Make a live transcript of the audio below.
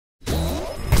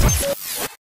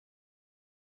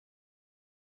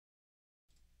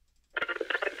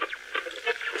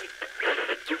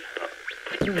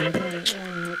You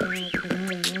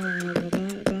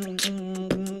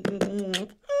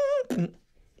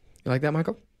like that,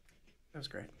 Michael? That was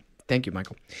great. Thank you,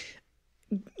 Michael.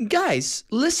 Guys,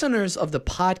 listeners of the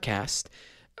podcast,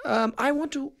 I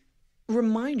want to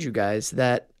remind you guys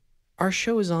that our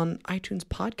show is on iTunes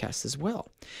Podcast as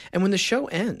well. And when the show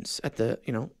ends at the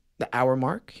hour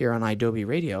mark here on iDoby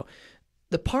Radio,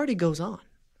 the party goes on.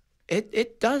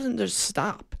 It doesn't just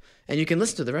stop. And you can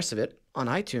listen to the rest of it on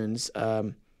iTunes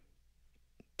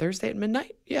Thursday at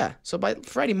midnight. Yeah. So by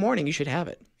Friday morning, you should have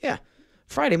it. Yeah.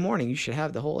 Friday morning, you should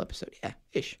have the whole episode. Yeah,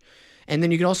 ish. And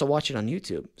then you can also watch it on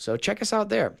YouTube. So check us out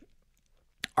there.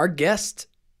 Our guest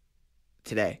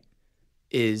today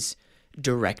is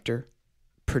director,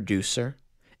 producer,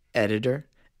 editor,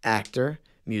 actor,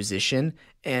 musician,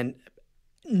 and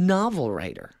novel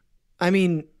writer. I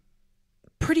mean,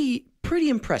 pretty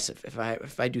impressive,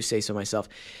 if I do say so myself.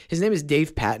 His name is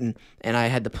Dave Patten, and I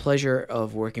had the pleasure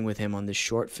of working with him on this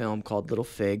short film called Little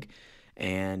Fig,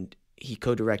 and he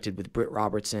co-directed with BRITT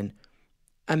ROBERTSON.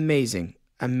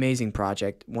 Amazing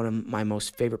project. One of my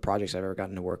most favorite projects I've ever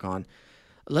gotten to work on.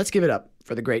 Let's give it up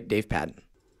for the great Dave Patten.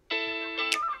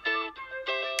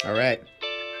 All right.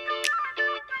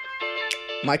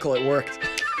 Michael, it worked.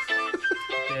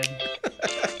 Did.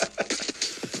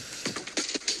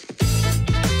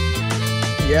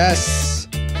 Yes.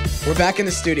 We're back in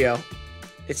the studio.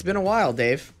 It's been a while,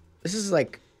 Dave. This is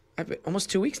like almost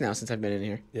 2 weeks now since I've been in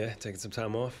here. Yeah, taking some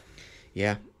time off.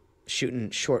 Yeah. Shooting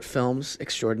short films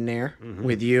extraordinaire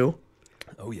with you.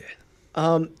 Oh, yeah.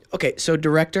 Okay, so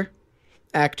director,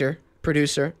 actor,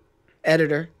 producer,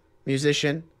 editor,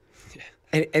 musician.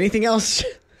 Yeah. Anything else?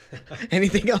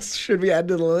 Anything else should we add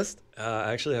to the list?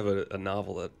 I actually have a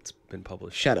novel that's been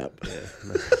published. Shut up. Yeah.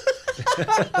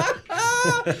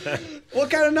 What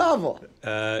kind of novel?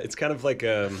 It's kind of like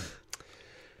a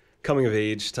coming of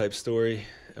age type story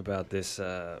about this.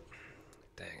 Dang,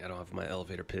 I don't have my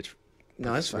elevator pitch.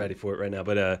 No, that's fine. Ready for it right now,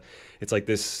 but it's like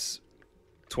this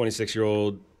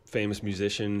 26-year-old famous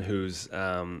musician who's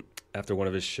after one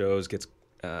of his shows gets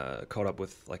caught up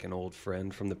with like an old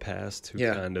friend from the past who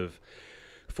kind of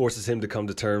forces him to come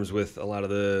to terms with a lot of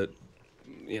the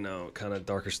kind of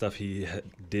darker stuff he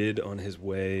did on his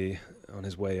way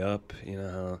up.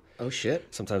 Oh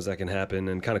shit. Sometimes that can happen,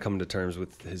 and kind of coming to terms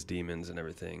with his demons and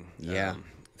everything. Yeah.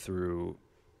 Through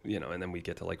and then we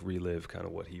get to like relive kind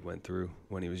of what he went through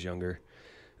when he was younger.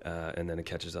 And then it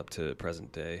catches up to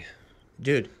present day.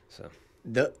 Dude, so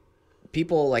the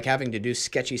people like having to do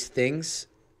sketchy things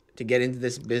to get into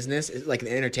this business, like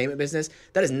the entertainment business,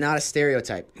 that is not a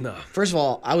stereotype. No. First of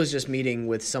all, I was just meeting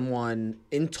with someone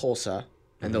in Tulsa,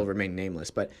 and they'll remain nameless,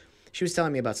 but she was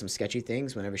telling me about some sketchy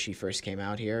things whenever she first came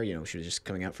out here. She was just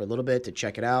coming out for a little bit to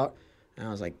check it out. And I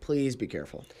was like, please be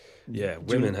careful. Yeah,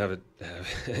 women have it.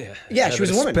 Yeah, she was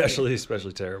a woman.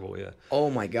 Especially terrible, yeah. Oh,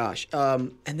 my gosh.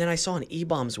 And then I saw an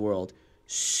E-Bombs World.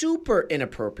 Super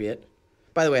inappropriate.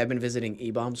 By the way, I've been visiting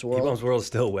E-Bombs World. E-Bombs World is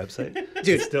still a website? Dude.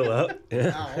 It's still up?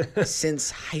 Yeah. Since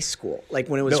high school. Like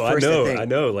when it was first a thing. I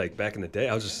know. Like back in the day,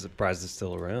 I was just surprised it's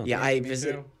still around. Yeah, I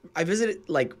visited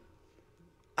like,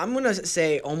 I'm going to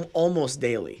say almost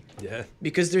daily. Yeah.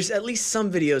 Because there's at least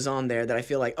some videos on there that I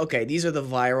feel like, okay, these are the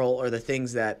viral or the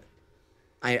things that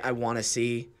I want to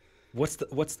see. What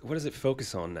does it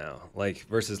focus on now? Like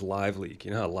versus Live Leak.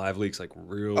 You know how Live Leak's like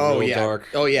real dark.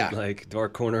 Oh yeah. Like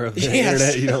dark corner of the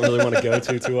internet you don't really want to go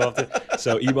to too often.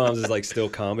 So E-Bombs is like still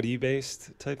comedy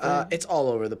based type thing? It's all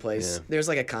over the place. Yeah. There's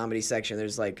like a comedy section.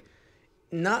 There's like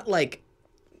not like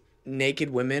naked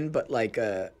women, but like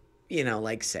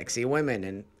like sexy women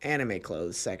and anime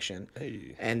clothes section.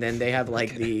 Hey. And then they have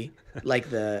like the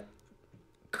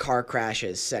car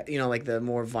crashes set, like the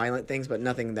more violent things, but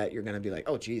nothing that you're gonna be like,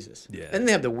 oh Jesus. Yeah. And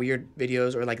they have the weird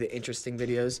videos or like the interesting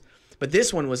videos. But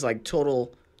this one was like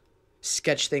total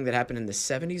sketch thing that happened in the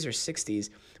 70s or 60s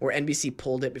where NBC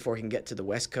pulled it before he can get to the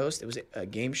West Coast. It was a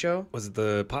game show. Was it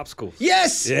the Popsicles?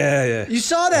 Yes! Yeah. You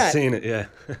saw that? I've seen it, yeah.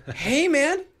 Hey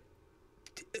man.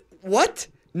 What?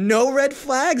 No red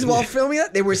flags while filming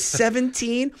that? They were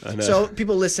 17. I know. So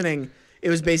people listening, it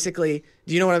was basically,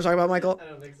 do you know what I'm talking about, Michael? I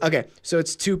don't think so. Okay, so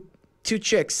it's two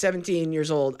chicks, 17 years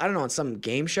old. I don't know, on some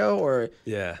game show or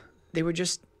Yeah. they were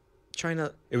just trying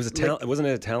to It was wasn't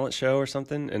it a talent show or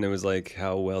something? And it was like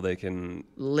how well they can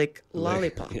lick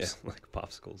lollipops. Yeah, like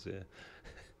popsicles, yeah.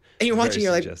 And you're watching,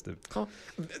 you're suggestive. like, oh,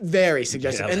 very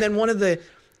suggestive. Yeah. And then one of the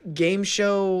game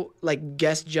show like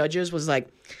guest judges was like,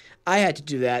 I had to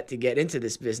do that to get into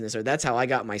this business, or that's how I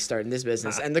got my start in this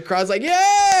business. And the crowd's like,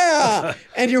 yeah!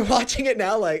 And you're watching it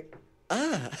now like,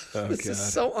 this is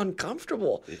so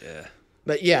uncomfortable. Yeah.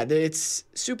 But yeah, it's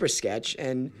super sketch.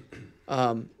 And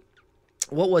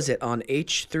what was it on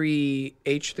H3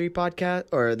 podcast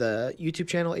or the YouTube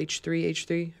channel H3?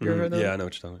 Have you ever heard of that? Yeah, I know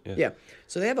what you're talking about. Yeah.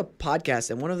 So they have a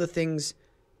podcast, and one of the things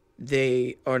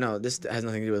this has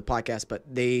nothing to do with the podcast, but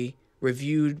they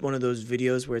reviewed one of those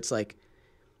videos where it's like,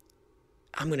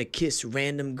 I'm going to kiss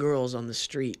random girls on the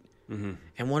street. Mm-hmm.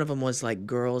 And one of them was like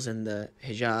girls in the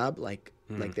hijab, like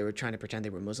they were trying to pretend they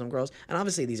were Muslim girls. And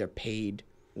obviously these are paid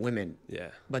women. Yeah.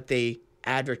 But they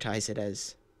advertise it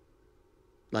as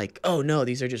like, oh no,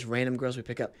 these are just random girls we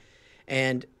pick up.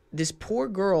 And this poor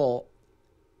girl,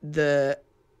 the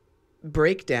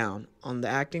breakdown on the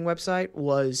acting website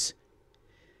was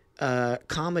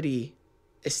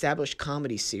established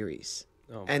comedy series.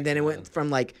 Oh and then it went from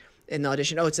like in the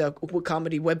audition, it's a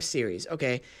comedy web series.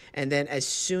 Okay. And then as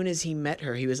soon as he met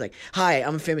her, he was like, hi,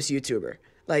 I'm a famous YouTuber.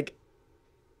 Like,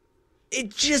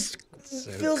 it just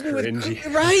fills me with,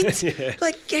 right? Yeah.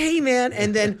 Like, hey, man.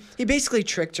 And then he basically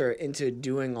tricked her into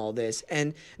doing all this.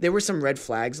 And there were some red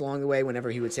flags along the way whenever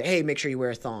he would say, hey, make sure you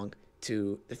wear a thong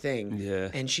to the thing. Yeah.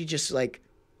 And she just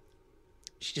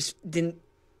didn't,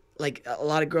 like, a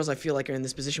lot of girls I feel like are in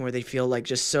this position where they feel like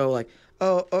just so like,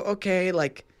 oh okay,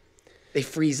 like they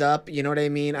freeze up, you know what I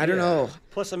mean? I don't know.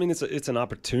 Plus, I mean, it's an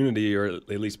opportunity, or at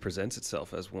least presents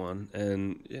itself as one.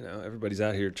 And, you know, everybody's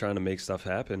out here trying to make stuff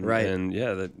happen. Right. And,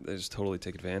 yeah, they just totally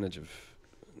take advantage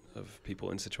of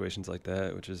people in situations like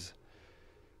that, which is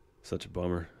such a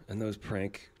bummer. And those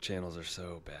prank channels are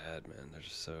so bad, man. They're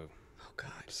just so... Oh,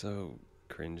 God. So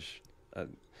cringe. I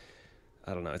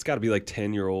don't know. It's got to be like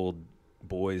 10-year-old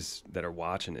boys that are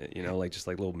watching it, you know, like just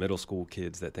like little middle school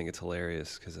kids that think it's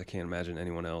hilarious, because I can't imagine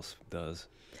anyone else does.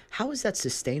 How is that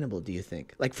sustainable, do you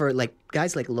think? Like for like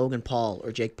guys like Logan Paul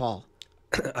or Jake Paul?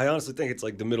 I honestly think it's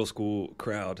like the middle school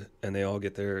crowd, and they all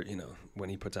get their, you know, when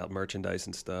he puts out merchandise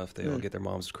and stuff, they all get their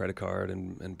mom's credit card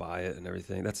and buy it and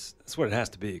everything. That's what it has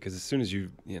to be, because as soon as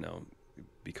you know,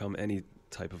 become any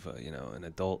type of a, you know, an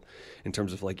adult in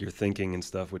terms of like your thinking and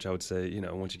stuff, which I would say, you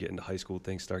know, once you get into high school,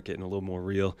 things start getting a little more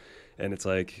real, and it's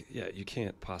like, yeah, you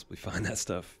can't possibly find that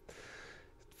stuff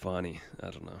funny.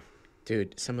 I don't know,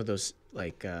 dude. Some of those,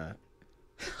 like,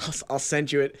 I'll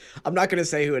send you it. I'm not gonna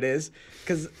say who it is,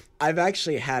 because I've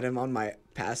actually had him on my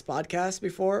past podcast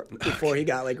before he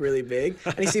got like really big,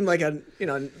 and he seemed like a, you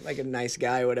know, like a nice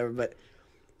guy or whatever, but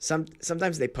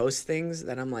sometimes they post things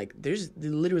that I'm like, there's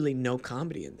literally no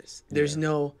comedy in this. There's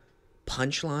no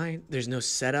punchline. There's no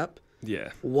setup. Yeah.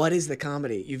 What is the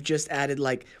comedy? You've just added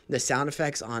like the sound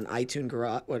effects on iTunes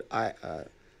Garage. What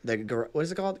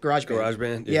is it called?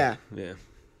 GarageBand. Yeah. Yeah.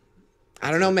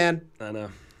 I don't know, man. I know.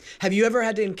 Have you ever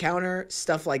had to encounter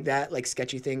stuff like that, like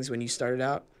sketchy things when you started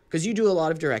out? Because you do a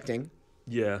lot of directing.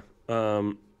 Yeah.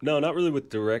 No, not really with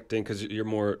directing, because you're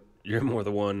more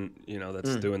the one, you know,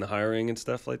 that's doing the hiring and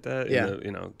stuff like that. Yeah.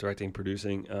 You know, directing,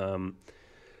 producing.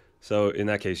 So in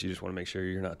that case, you just want to make sure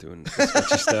you're not doing the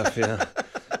sketchy stuff.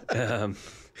 Yeah.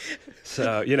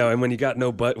 So, you know, and when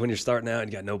you're starting out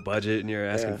and you got no budget and you're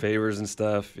asking favors and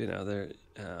stuff, you know,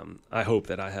 I hope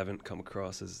that I haven't come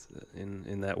across as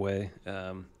in that way.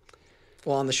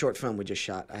 Well, on the short film we just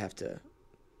shot, I have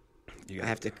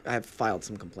filed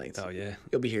some complaints. Oh yeah.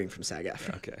 You'll be hearing from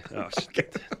SAG-AFTRA. Okay. Oh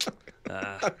shit.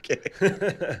 Okay.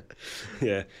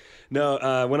 Yeah.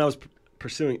 No, when I was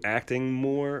pursuing acting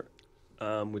more,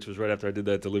 which was right after I did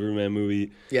that Delivery Man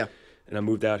movie. Yeah. And I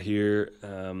moved out here.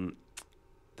 I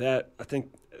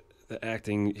think the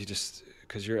acting,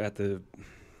 because you're at I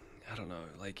don't know,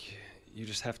 like you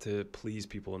just have to please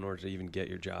people in order to even get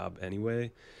your job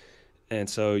anyway. And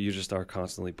so you just are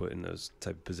constantly put in those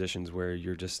type of positions where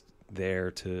you're just there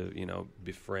to, you know,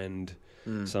 befriend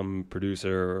some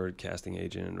producer or casting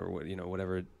agent or what, you know,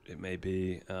 whatever it may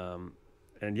be.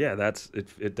 And yeah,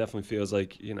 it definitely feels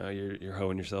like, you know, you're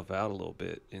hoeing yourself out a little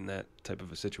bit in that type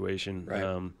of a situation.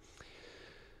 Right.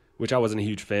 Which I wasn't a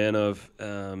huge fan of.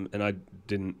 And I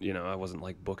didn't, you know, I wasn't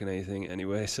like booking anything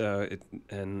anyway.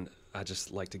 And I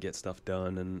just like to get stuff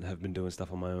done and have been doing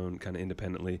stuff on my own kind of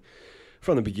independently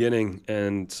from the beginning.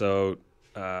 And so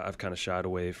I've kind of shied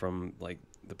away from like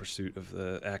the pursuit of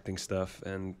the acting stuff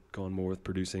and gone more with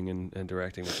producing and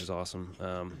directing, which is awesome.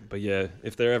 But yeah,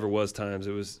 if there ever was times,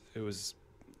 it was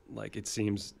like, it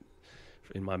seems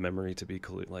in my memory to be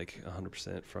like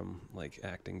 100% from like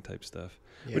acting type stuff,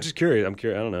 which is curious. I'm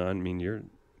curious. I don't know. I mean, you're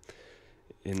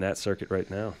in that circuit right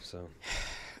now. So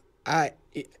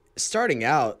starting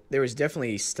out, there was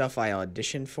definitely stuff I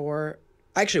auditioned for.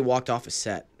 I actually walked off a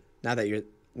set. Now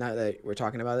that we're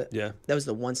talking about it, yeah, that was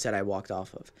the one set I walked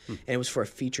off of, and it was for a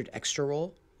featured extra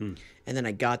role. And then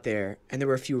I got there, and there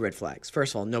were a few red flags.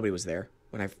 First of all, nobody was there.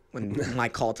 when my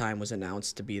call time was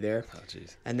announced to be there. Oh,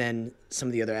 jeez. And then some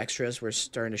of the other extras were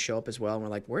starting to show up as well. And we're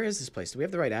like, where is this place? Do we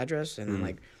have the right address? And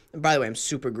then and by the way, I'm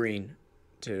super green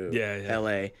to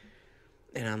LA.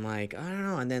 And I'm like, I don't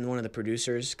know. And then one of the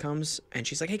producers comes and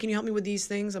she's like, hey, can you help me with these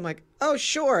things? I'm like, oh,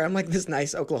 sure. I'm like this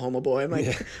nice Oklahoma boy. I'm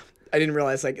like, I didn't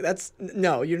realize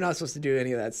no, you're not supposed to do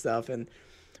any of that stuff. And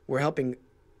we're helping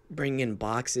bring in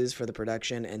boxes for the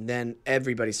production. And then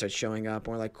everybody starts showing up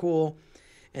and we're like, cool.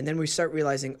 And then we start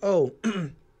realizing, oh,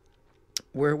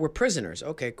 we're prisoners.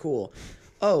 Okay, cool.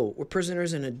 Oh, we're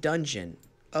prisoners in a dungeon.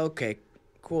 Okay,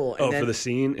 cool. And for the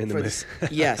scene in the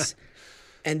yes.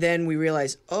 And then we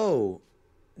realize, oh,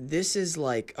 this is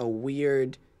like a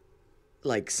weird,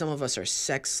 like some of us are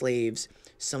sex slaves.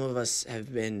 Some of us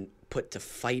have been put to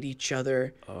fight each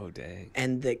other. Oh, dang.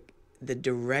 And the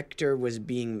director was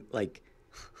being like,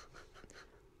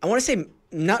 I want to say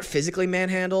not physically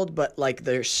manhandled, but like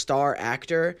their star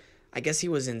actor, I guess he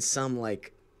was in some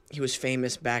like, he was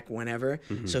famous back whenever.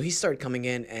 So he started coming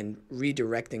in and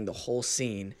redirecting the whole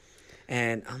scene.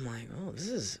 And I'm like, oh, this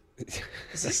is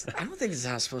I don't think this is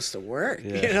how it's supposed to work,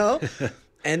 you know?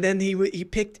 And then he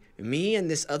picked me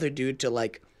and this other dude to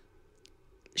like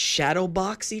shadow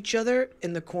box each other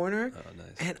in the corner. Oh,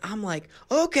 nice. And I'm like,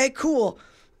 okay, cool.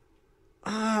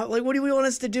 Like, what do we want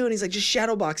us to do? And he's like, just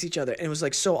shadow box each other. And it was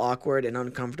like so awkward and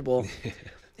uncomfortable.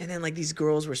 And then like these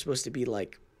girls were supposed to be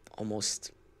like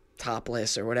almost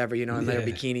topless or whatever, you know, in their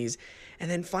bikinis. And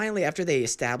then finally, after they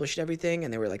established everything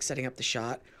and they were like setting up the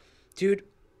shot, dude,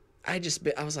 I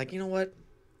was like, you know what?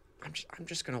 I'm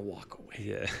just gonna walk away.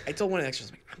 Yeah. I told one of the extras,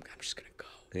 like, I'm just gonna go.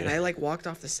 And I like walked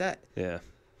off the set. Yeah.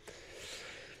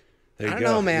 I don't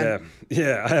know, man.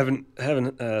 Yeah. I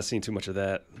haven't seen too much of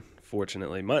that,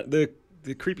 fortunately.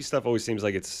 The creepy stuff always seems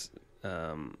like it's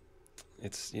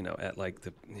you know, at like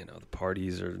the the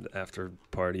parties or after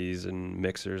parties and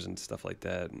mixers and stuff like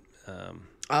that.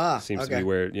 Seems to be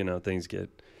where things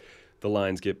the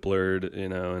lines get blurred,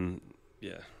 and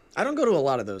I don't go to a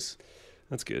lot of those.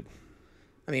 That's good.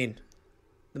 I mean,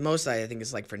 the most I think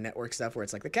is like for network stuff where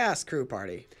it's like the cast crew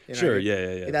party. Sure,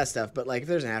 yeah. That stuff. But like if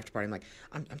there's an after party, I'm like,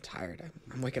 I'm tired.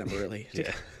 I'm waking up early.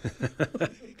 Yeah.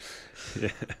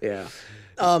 Yeah.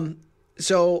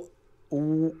 So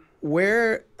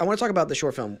where I want to talk about the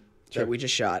short film that we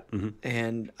just shot,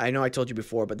 and I know I told you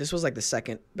before, but this was like the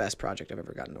second best project I've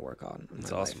ever gotten to work on.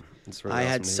 It's awesome. It's really I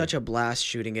awesome had such a blast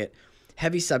shooting it.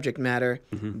 Heavy subject matter,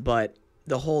 but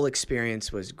the whole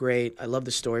experience was great. I love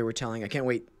the story we're telling. I can't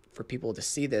wait for people to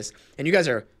see this. And you guys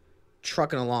are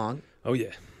trucking along. Oh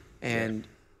yeah. And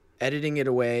editing it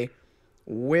away.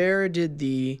 Where did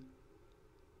the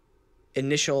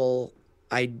initial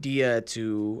idea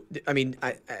I mean,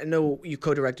 I know you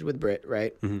co-directed with BRITT,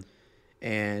 right?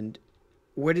 And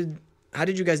how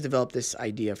did you guys develop this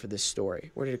idea for this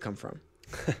story? Where did it come from?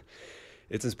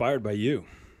 It's inspired by you.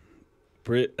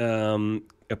 BRITT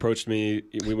approached me.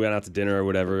 We went out to dinner or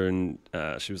whatever, and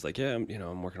she was like, "Yeah,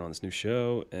 I'm working on this new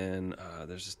show, and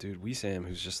there's this dude Wesam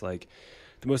who's just like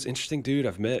the most interesting dude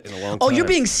I've met in a long time." Oh, you're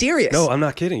being serious? No, I'm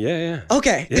not kidding. Yeah.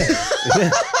 Okay. Yeah.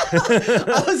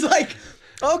 I was like,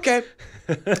 okay.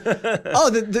 Oh,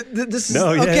 this is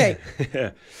okay.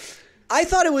 Yeah. I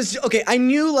thought it was okay. I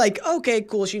knew like, okay,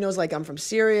 cool. She knows like I'm from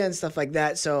Syria and stuff like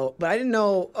that. So, but I didn't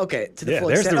know. Okay, to the full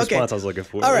there's extent. the response I was looking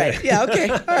for. All right. Yeah. Okay.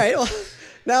 All right. Well,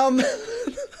 now I'm.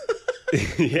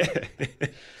 Yeah.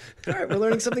 All right. We're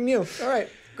learning something new. All right.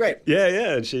 Great. Yeah.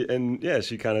 And she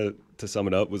kind of, to sum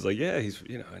it up, was like, yeah, he's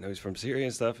I know he's from Syria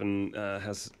and stuff, and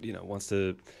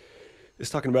is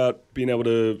talking about being able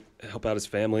to help out his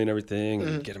family and everything,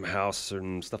 and get him a house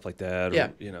and stuff like that. Yeah.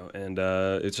 And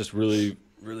it's just really,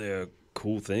 really a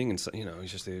cool thing. And so,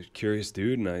 he's just a curious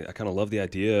dude, and I kind of love the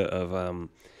idea of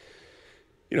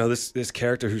this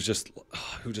character who just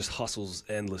hustles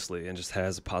endlessly and just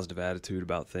has a positive attitude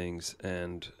about things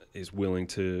and is willing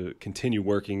to continue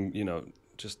working,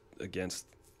 just against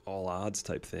all odds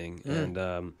type thing, and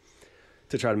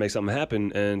to try to make something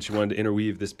happen. And she wanted to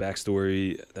interweave this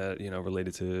backstory that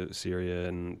related to Syria,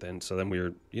 and then we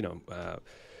were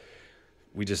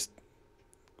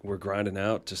we're grinding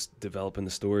out, just developing the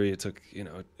story. It took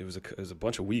it was a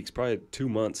bunch of weeks, probably 2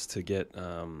 months to get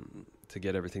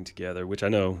everything together, which I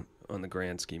know on the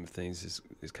grand scheme of things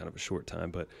is kind of a short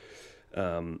time. But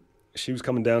she was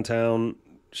coming downtown.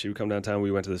 She would come downtown.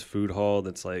 We went to this food hall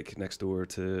that's like next door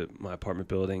to my apartment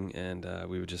building, and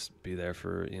we would just be there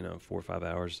for 4 or 5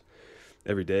 hours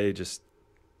every day, just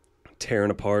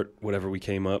tearing apart whatever we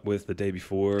came up with the day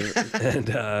before,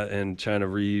 and trying to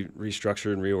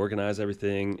restructure and reorganize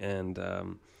everything, and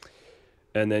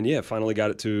then finally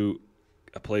got it to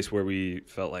a place where we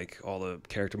felt like all the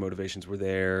character motivations were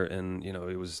there, and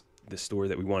it was the story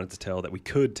that we wanted to tell, that we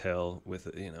could tell with,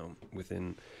 you know,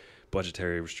 within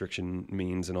budgetary restriction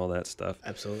means and all that stuff.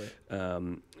 Absolutely.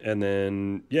 And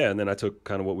then I took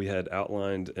kind of what we had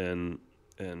outlined and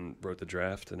wrote the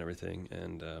draft and everything,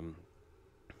 and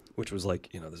which was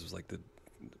like, you know, this was like the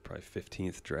probably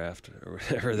 15th draft or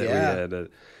whatever that we had.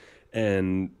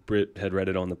 And Britt had read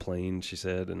it on the plane, she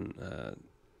said,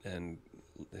 and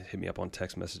hit me up on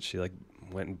text message. She like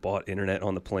went and bought internet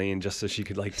on the plane just so she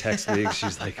could like text me.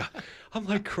 She's like, I'm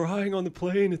like crying on the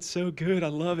plane. It's so good. I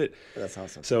love it. That's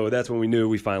awesome. So that's when we knew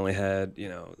we finally had, you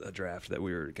know, a draft that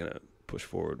we were going to push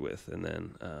forward with. And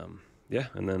then,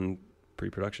 and then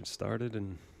pre-production started,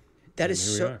 and that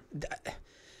is so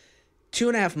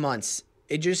 2.5 months.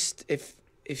 It just,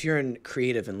 if you're in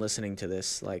creative and listening to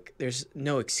this, like there's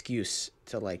no excuse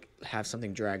to like have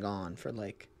something drag on for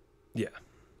like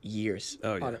years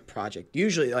on a project.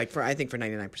 Usually, like I think for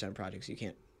 99% of projects, you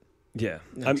can't. Yeah.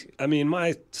 No I mean,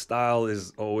 my style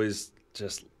is always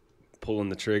just pulling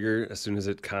the trigger as soon as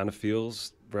it kind of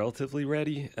feels relatively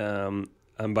ready. I'm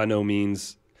by no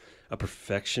means a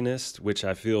perfectionist, which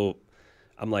I feel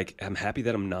I'm happy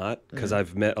that I'm not, because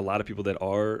I've met a lot of people that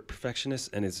are perfectionists,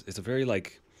 and it's a very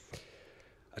like,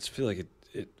 I just feel like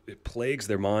it plagues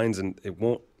their minds, and it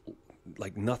won't,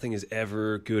 like nothing is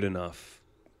ever good enough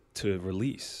to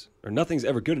release, or nothing's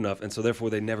ever good enough, and so therefore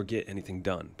they never get anything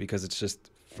done, because it's just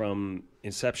from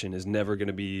inception is never going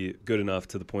to be good enough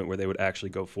to the point where they would actually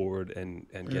go forward and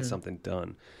get something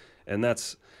done. And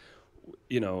that's,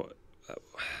 you know,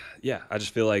 I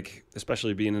just feel like,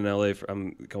 especially being in LA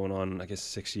I'm going on, I guess,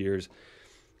 6 years,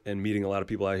 and meeting a lot of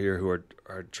people out here who are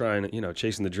trying, you know,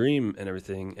 chasing the dream and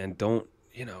everything, and don't,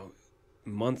 you know,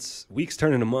 weeks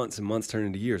turn into months and months turn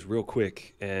into years real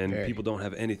quick, and people don't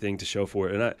have anything to show for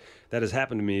it. And that has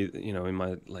happened to me, you know, in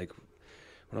my, like,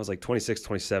 when I was like 26,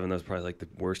 27, that was probably like the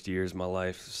worst years of my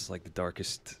life. It's just like the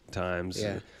darkest times.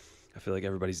 Yeah. I feel like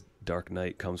everybody's dark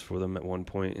night comes for them at one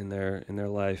point in their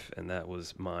life, and that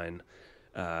was mine.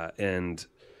 And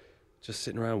just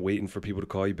sitting around waiting for people to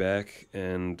call you back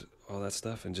and all that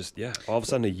stuff, and just all of a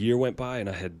sudden a year went by and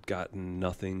I had gotten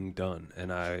nothing done,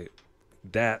 and I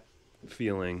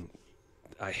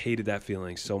hated that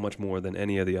feeling so much more than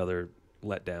any of the other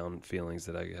letdown feelings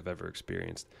that I have ever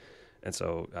experienced. And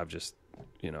so I've just,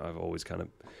 you know, I've always kind of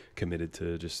committed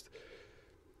to just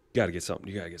you got to get something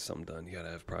done. You got to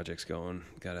have projects going.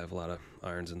 Got to have a lot of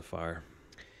irons in the fire.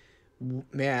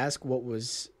 May I ask, what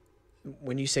was,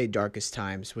 when you say darkest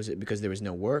times, was it because there was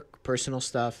no work, personal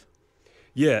stuff?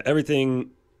 Yeah,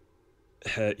 everything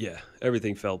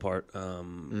fell apart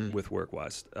with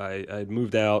work-wise. I had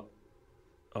moved out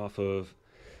off of,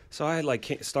 so I had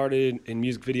like started in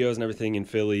music videos and everything in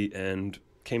Philly, and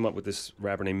came up with this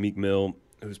rapper named Meek Mill,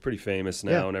 who's pretty famous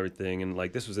now and everything. And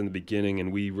like, this was in the beginning,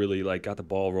 and we really like got the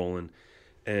ball rolling,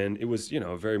 and it was, you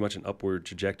know, very much an upward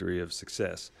trajectory of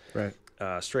success. Right.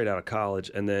 Straight out of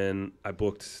college. And then I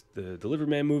booked the Delivery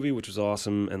Man movie, which was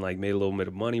awesome, and like made a little bit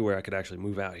of money where I could actually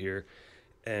move out here.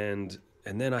 And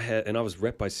then I was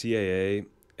rep by CAA,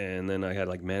 and then I had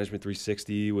like Management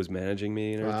 360 was managing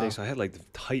me and everything. Wow. So I had like the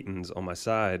Titans on my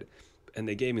side, and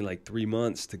they gave me like 3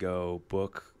 months to go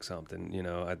book something. You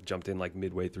know, I jumped in like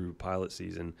midway through pilot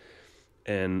season,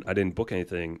 and I didn't book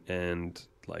anything, and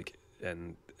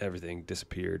everything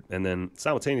disappeared. And then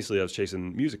simultaneously I was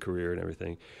chasing music career and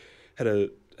everything. Had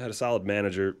a solid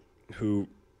manager who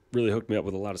really hooked me up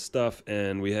with a lot of stuff,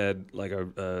 and we had like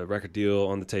a record deal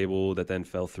on the table that then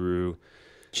fell through.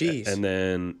 Jeez. And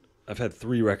then I've had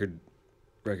 3 record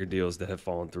deals that have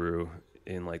fallen through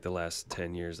in like the last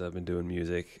 10 years that I've been doing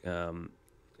music.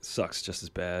 Sucks just as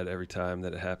bad every time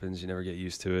that it happens. You never get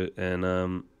used to it. And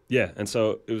and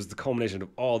so it was the culmination of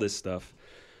all this stuff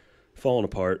falling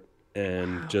apart,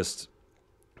 and just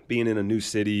being in a new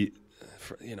city,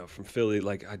 you know, from Philly.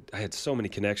 Like I had so many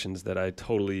connections that I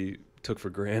totally took for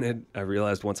granted. I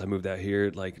realized once I moved out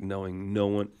here, like knowing no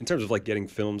one in terms of like getting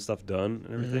film stuff done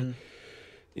and everything.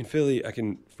 In Philly,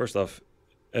 first off,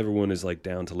 everyone is like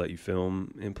down to let you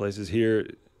film in places. Here,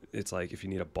 it's like if you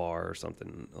need a bar or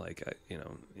something, like, you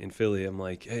know, in Philly, I'm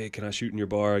like, hey, can I shoot in your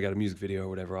bar? I got a music video or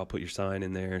whatever. I'll put your sign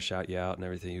in there and shout you out and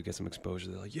everything. You'll get some exposure.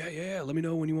 They're like, yeah, let me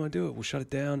know when you want to do it. We'll shut it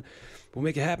down. We'll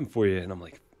make it happen for you. And I'm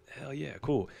like, hell yeah,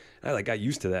 cool. And I like got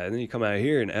used to that. And then you come out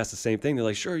here and ask the same thing. They're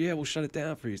like, sure, yeah, we'll shut it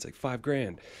down for you. It's like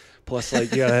 $5,000. Plus, like,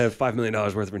 you got to have $5 million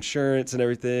worth of insurance and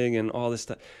everything and all this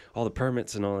stuff, all the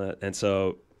permits and all that. And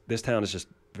so this town is just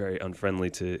very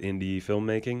unfriendly to indie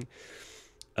filmmaking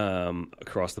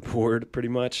across the board, pretty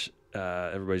much.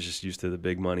 Everybody's just used to the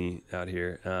big money out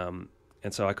here.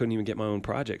 And so I couldn't even get my own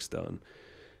projects done.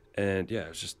 And yeah, it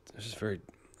was just very,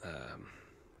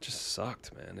 just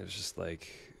sucked, man. It was just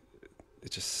like,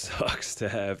 it just sucks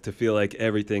to feel like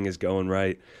everything is going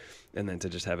right, and then to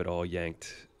just have it all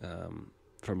yanked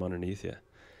from underneath you.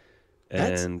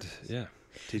 And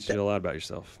teaches you a lot about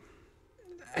yourself.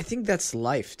 I think that's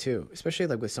life too, especially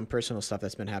like with some personal stuff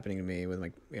that's been happening to me with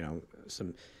like,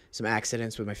 some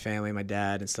accidents with my family, my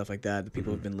dad and stuff like that. The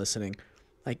people who've been listening,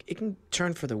 like it can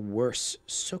turn for the worse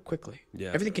so quickly.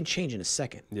 Yeah. Everything can change in a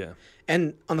second. Yeah.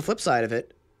 And on the flip side of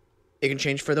it, it can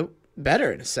change for the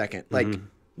better in a second. Like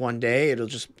one day it'll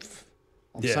just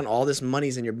all of a sudden all this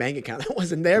money's in your bank account that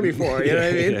wasn't there before. You know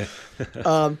what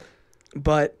I mean?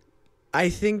 But I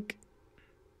think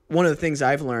one of the things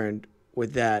I've learned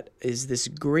with that is this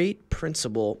great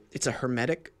principle. It's a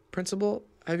Hermetic principle.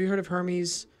 Have you heard of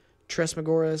Hermes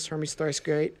Trismegistus, Hermes Thrice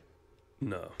Great?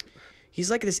 No.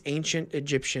 He's like this ancient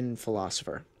Egyptian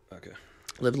philosopher. Okay.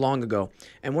 Lived long ago.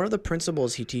 And one of the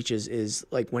principles he teaches is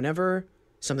like whenever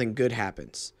something good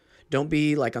happens, don't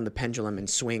be like on the pendulum and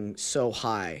swing so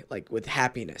high, like with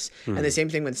happiness. And the same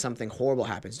thing when something horrible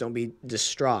happens. Don't be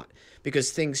distraught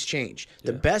because things change.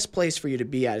 The best place for you to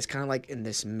be at is kind of like in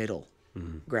this middle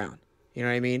ground. You know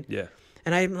what I mean? Yeah.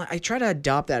 And I try to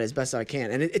adopt that as best I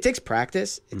can. And it takes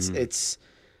practice.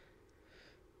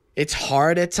 It's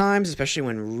hard at times, especially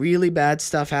when really bad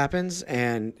stuff happens.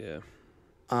 And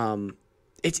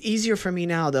it's easier for me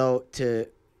now, though, to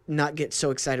not get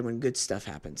so excited when good stuff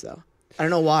happens, though. I don't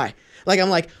know why. Like, I'm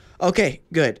like, okay,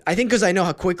 good. I think because I know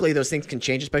how quickly those things can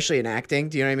change, especially in acting.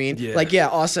 Do you know what I mean? Yeah. Like, yeah,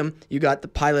 awesome. You got the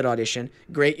pilot audition.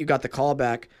 Great, you got the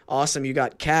callback. Awesome, you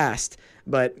got cast.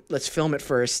 But let's film it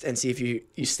first and see if you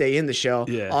stay in the show.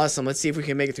 Yeah. Awesome. Let's see if we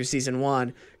can make it through season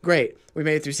 1. Great. We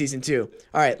made it through season 2.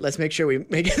 All right. Let's make sure we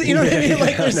make it. You know what I mean?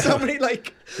 Like there's so many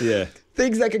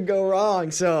things that could go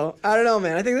wrong. So I don't know,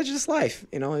 man. I think that's just life.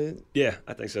 Yeah,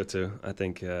 I think so too. I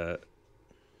think, I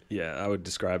would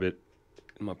describe it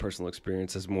in my personal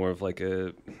experience as more of like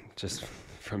just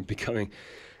from becoming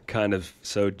kind of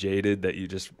so jaded that you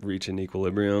just reach an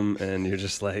equilibrium and you're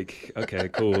just like, okay,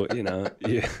 cool.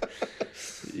 You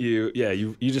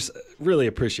just really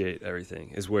appreciate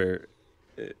everything is where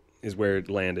it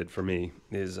landed for me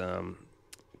is,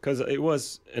 cause it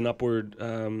was an upward,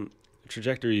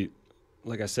 trajectory,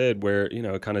 like I said, where,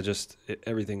 it kind of just,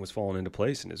 everything was falling into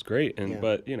place and it's great. And,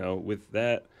 but with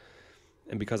that,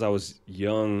 and because I was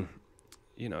young,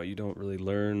 you don't really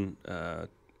learn,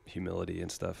 humility and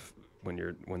stuff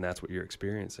when that's what you're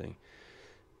experiencing.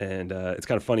 And it's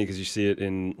kind of funny because you see it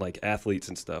in like athletes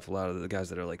and stuff. A lot of the guys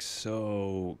that are like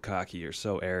so cocky or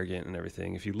so arrogant and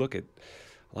everything. If you look at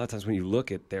a lot of times when you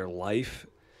look at their life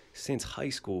since high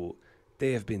school,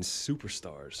 they have been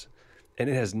superstars, and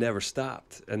it has never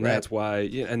stopped. And that's why.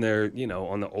 And they're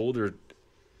on the older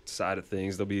side of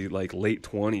things, they'll be like late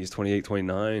 20s, 28,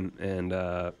 29,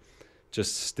 and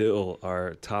just still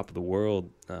are top of the world.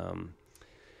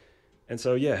 And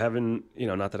so, having,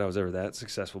 not that I was ever that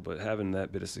successful, but having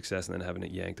that bit of success and then having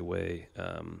it yanked away,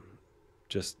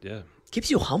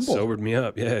 keeps you humble. Sobered me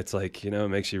up. Yeah, it's like, it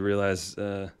makes you realize,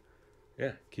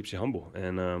 keeps you humble.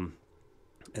 And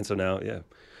so now,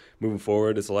 moving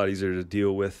forward, it's a lot easier to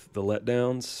deal with the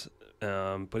letdowns.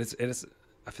 But it's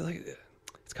I feel like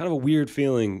it's kind of a weird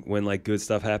feeling when like good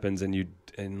stuff happens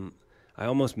and I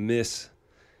almost miss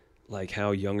like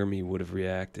how younger me would have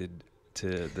reacted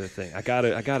to the thing. I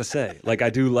gotta say, like, I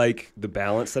do like the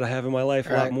balance that I have in my life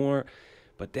a lot more,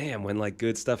 but damn, when like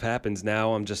good stuff happens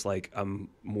now, I'm just like, I'm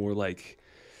more like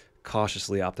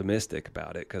cautiously optimistic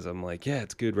about it. Cause I'm like,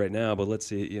 it's good right now, but let's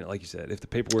see, like you said, if the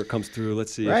paperwork comes through,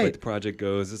 let's see if like the project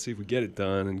goes, let's see if we get it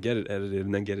done and get it edited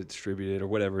and then get it distributed or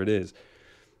whatever it is.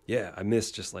 Yeah. I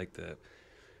miss just like the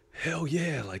hell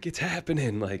yeah, like it's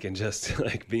happening, like, and just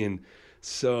like being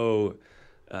so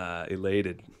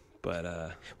elated. But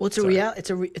well, it's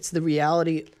it's the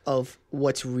reality of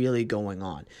what's really going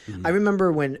on. I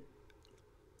remember when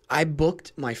I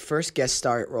booked my first guest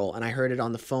star role and I heard it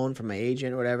on the phone from my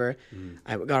agent or whatever.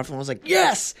 I got off the phone, I was like,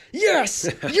 yes.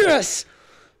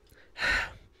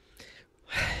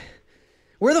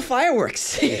 Where are the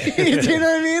fireworks? Do you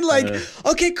know what I mean? Like,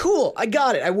 okay, cool. I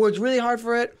got it. I worked really hard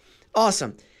for it.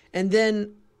 Awesome. And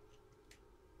then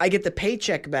I get the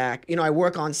paycheck back. I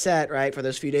work on set, right, for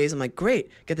those few days. I'm like, great.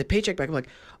 Get the paycheck back. I'm like,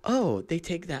 oh, they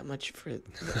take that much for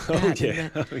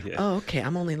that. Oh, okay.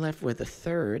 I'm only left with a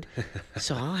third.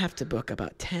 So I'll have to book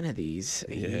about 10 of these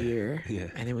a year. Yeah.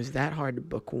 And it was that hard to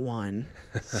book one.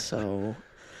 So,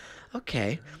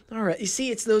 okay. All right. You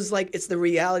see, it's those, like, it's the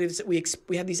reality that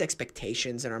we have these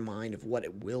expectations in our mind of what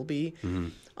it will be.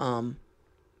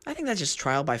 I think that's just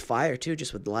trial by fire, too,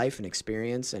 just with life and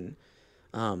experience. And,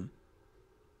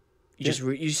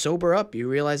 you sober up. You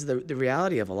realize the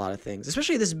reality of a lot of things,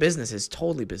 especially this business is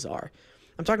totally bizarre.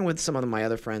 I'm talking with some of my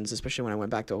other friends, especially when I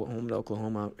went back to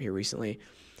Oklahoma here recently.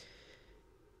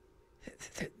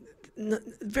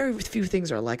 Very few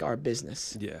things are like our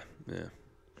business. Yeah.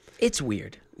 It's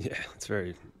weird. Yeah, it's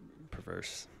very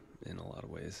perverse in a lot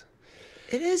of ways.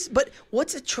 It is, but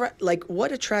what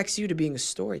attracts you to being a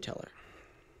storyteller?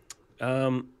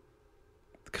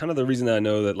 Kind of the reason that I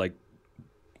know that like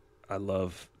I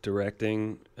love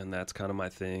directing and that's kind of my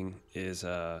thing is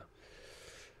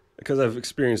because I've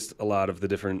experienced a lot of the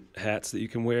different hats that you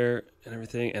can wear and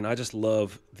everything, and I just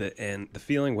love the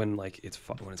feeling when like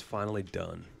when it's finally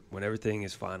done, when everything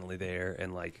is finally there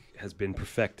and like has been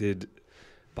perfected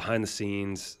behind the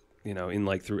scenes, you know, in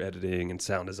like through editing and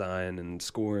sound design and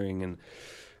scoring and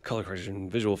color correction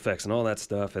and visual effects and all that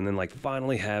stuff, and then like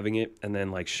finally having it and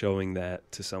then like showing that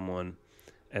to someone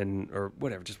or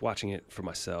whatever, just watching it for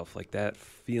myself, like that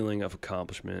feeling of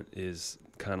accomplishment is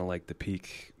kind of like the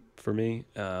peak for me.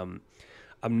 I'm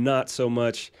not so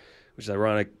much, which is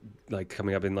ironic, like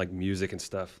coming up in like music and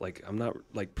stuff, like I'm not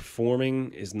like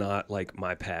performing is not like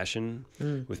my passion.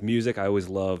 With music, I always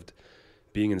loved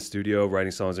being in the studio,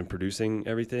 writing songs and producing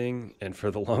everything. And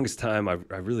for the longest time, I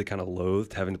really kind of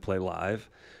loathed having to play live,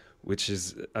 which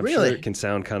is, I'm sure it can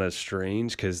sound kind of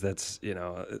strange because that's, you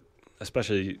know,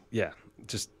 especially,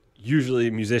 just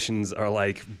usually musicians are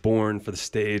like born for the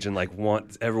stage and like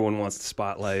everyone wants the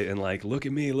spotlight and like, look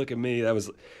at me.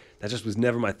 That just was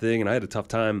never my thing. And I had a tough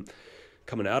time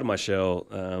coming out of my shell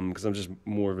because I'm just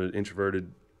more of an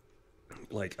introverted,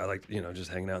 like I like, you know,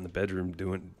 just hanging out in the bedroom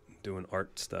doing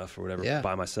art stuff or whatever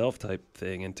by myself type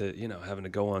thing, and to, you know, having to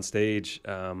go on stage,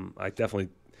 I definitely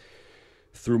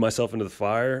threw myself into the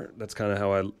fire. That's kind of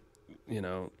how I, you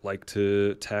know, like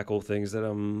to tackle things that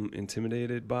I'm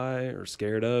intimidated by or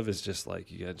scared of, is just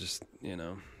like, you gotta just, you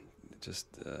know, just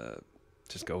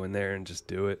go in there and just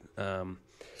do it.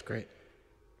 It's great.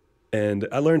 And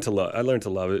I learned to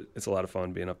love it. It's a lot of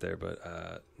fun being up there, but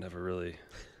it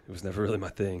was never really my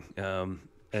thing.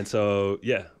 And so,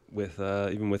 with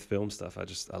even with film stuff,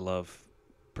 I love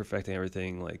perfecting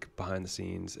everything like behind the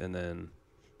scenes and then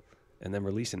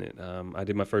releasing it. I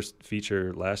did my first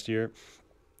feature last year,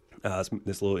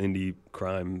 this little indie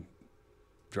crime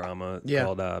drama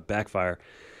called Backfire,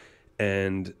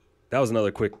 and that was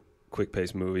another quick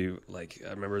paced movie. Like, I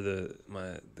remember the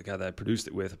guy that I produced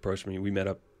it with approached me. We met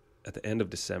up at the end of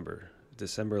December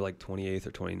like 28th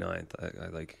or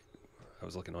 29th. I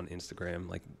was looking on Instagram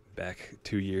like back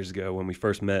 2 years ago when we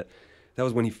first met. That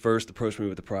was when he first approached me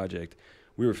with the project.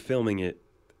 We were filming it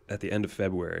at the end of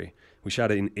February. We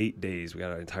shot it in 8 days. We got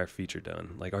our entire feature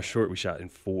done. Like, our short we shot in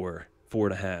four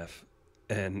and a half.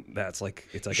 And that's like,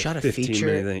 it's like shot a a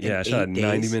 15-minute thing. Yeah, I shot a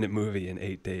 90-minute days? movie in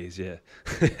 8 days. Yeah.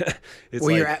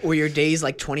 Were your days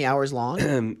like 20 hours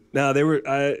long? No, they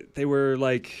were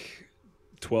like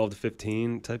 12 to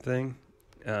 15 type thing.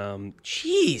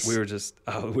 Jeez.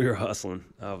 We were hustling.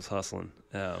 I was hustling.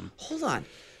 Hold on.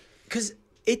 Because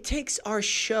it takes our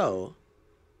show,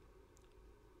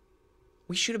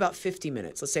 we shoot about 50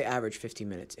 minutes. Let's say average 50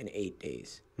 minutes in 8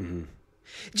 days. Mm-hmm.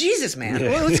 Jesus, man.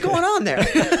 Yeah. What's going on there?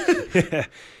 Yeah.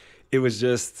 It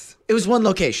was one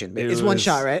location. It's one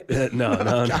shot, right? No.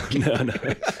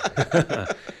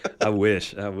 I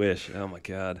wish. Oh my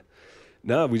God.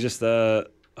 No, we just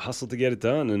hustled to get it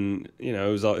done. And, you know,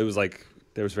 it was like,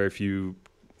 there was very few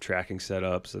tracking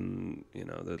setups, and, you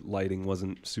know, the lighting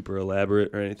wasn't super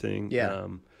elaborate or anything. Yeah.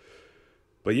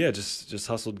 But yeah, just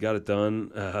hustled, got it done.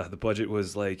 The budget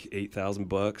was like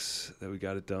 $8,000 that we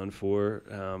got it done for.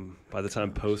 By the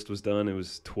time post was done, it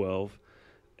was 12.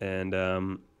 And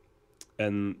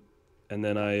then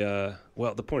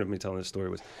the point of me telling this story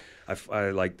was, I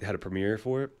like had a premiere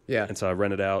for it. Yeah. And so I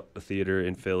rented out a theater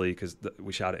in Philly because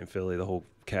we shot it in Philly. The whole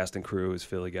cast and crew is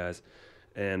Philly guys,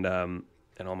 and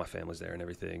all my family's there and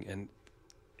everything. And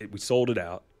we sold it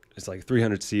out. It's like a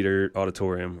 300-seater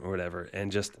auditorium or whatever. And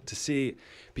just to see,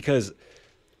 because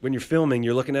when you're filming,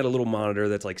 you're looking at a little monitor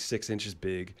that's like 6 inches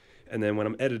big. And then when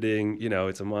I'm editing, you know,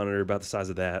 it's a monitor about the size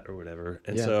of that or whatever.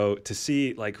 And so to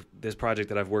see like this project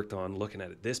that I've worked on, looking at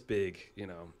it this big, you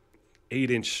know,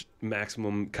 8-inch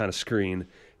maximum kind of screen,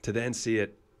 to then see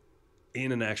it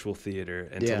in an actual theater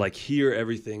and to like hear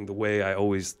everything the way I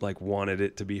always like wanted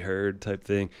it to be heard type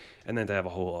thing. And then to have a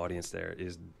whole audience there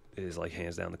is like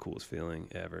hands down the coolest feeling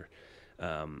ever.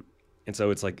 And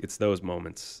so it's like, it's those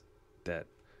moments that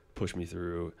push me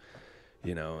through,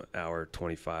 you know, hour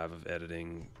 25 of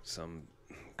editing some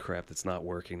crap that's not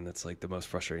working. That's like the most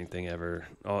frustrating thing ever.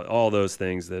 All those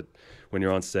things that when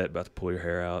you're on set about to pull your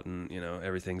hair out and, you know,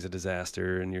 everything's a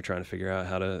disaster and you're trying to figure out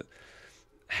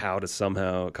how to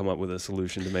somehow come up with a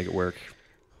solution to make it work.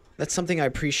 That's something I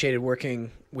appreciated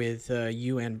working with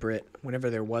you and Britt.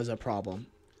 Whenever there was a problem,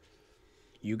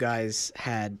 you guys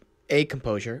had A,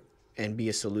 composure, and B,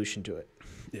 a solution to it.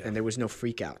 Yeah. And there was no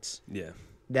freakouts. Yeah.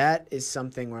 That is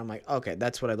something where I'm like, okay,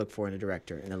 that's what I look for in a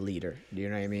director and a leader. Do you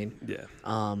know what I mean? Yeah.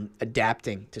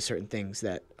 Adapting to certain things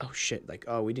that, oh shit, like,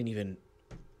 oh, we didn't even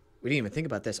think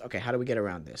about this. Okay, how do we get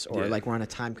around this? Or like, we're on a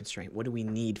time constraint. What do we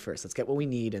need first? Let's get what we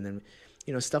need, and then,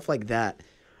 you know, stuff like that.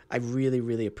 I really,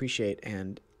 really appreciate,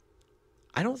 and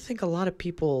I don't think a lot of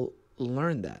people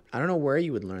learn that. I don't know where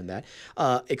you would learn that.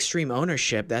 Extreme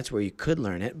Ownership, that's where you could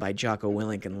learn it, by Jocko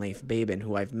Willink and Leif Babin,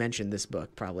 who I've mentioned this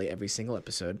book probably every single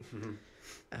episode.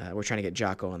 Mm-hmm. We're trying to get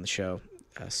Jocko on the show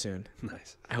soon.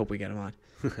 Nice. I hope we get him on.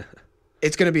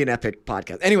 It's going to be an epic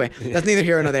podcast. Anyway, that's neither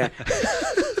here nor there.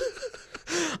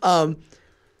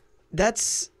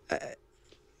 That's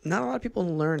not a lot of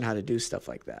people learn how to do stuff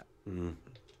like that. Mm-hmm.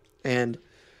 And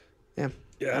yeah,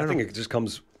 I think it just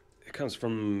comes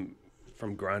from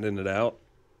grinding it out.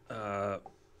 I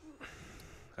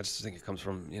just think it comes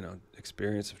from, you know,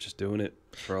 experience of just doing it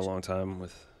for a long time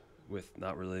with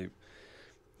not really,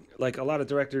 like, a lot of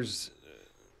directors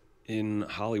in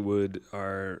Hollywood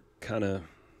are kind of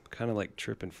like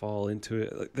trip and fall into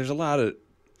it. Like, there's a lot of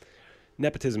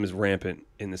nepotism is rampant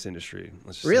in this industry.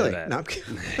 Let's just really? say that. No, I'm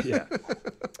kidding.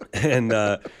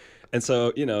 Yeah. And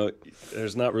so, you know,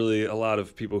 there's not really a lot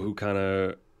of people who kind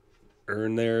of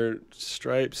earn their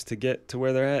stripes to get to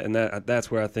where they're at, and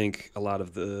that's where I think a lot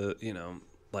of the, you know,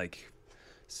 like,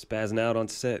 spazzing out on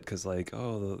set because, like,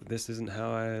 oh, this isn't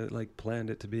how I, like, planned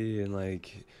it to be, and,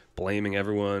 like, blaming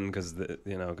everyone because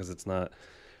it's not,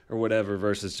 or whatever,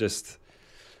 versus just,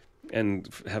 and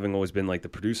having always been, like, the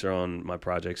producer on my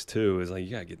projects too, is like,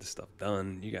 you gotta get this stuff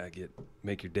done, you gotta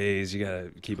make your days, you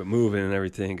gotta keep it moving and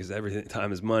everything, because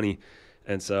time is money.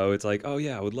 And so it's like, oh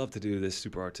yeah, I would love to do this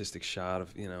super artistic shot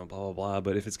of, you know, blah blah blah,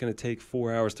 but if it's going to take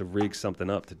 4 hours to rig something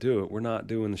up to do it, we're not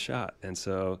doing the shot. And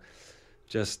so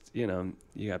just, you know,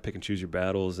 you got to pick and choose your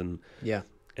battles. And yeah,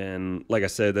 and like I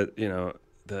said, that, you know,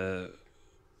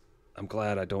 I'm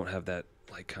glad I don't have that,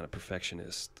 like, kind of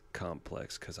perfectionist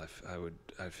complex, because I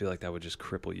feel like that would just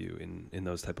cripple you in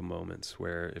those type of moments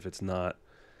where if it's not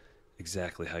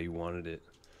exactly how you wanted it.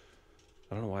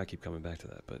 I don't know why I keep coming back to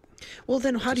that, but... Well,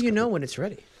 then how do you know when it's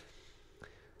ready?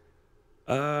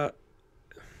 Kind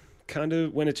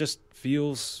of when it just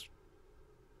feels...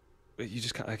 You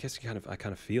just, I guess I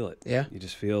kind of feel it. Yeah. You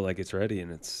just feel like it's ready, and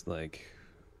it's like,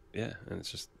 yeah, and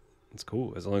it's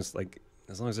cool. As long as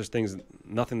there's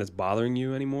nothing that's bothering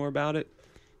you anymore about it,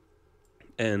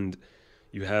 and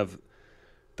you have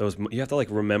to, like,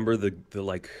 remember the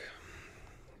like...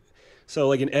 So,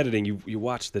 like, in editing, you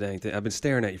watch the dang thing. I've been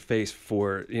staring at your face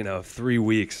for, you know, 3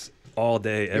 weeks, all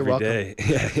day, every day.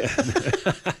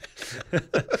 Yeah.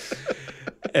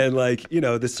 And, like, you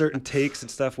know, the certain takes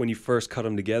and stuff, when you first cut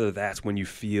them together, that's when you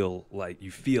feel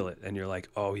it, and you're like,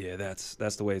 oh yeah, that's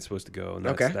the way it's supposed to go, and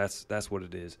that's what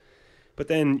it is. But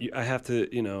then I have to,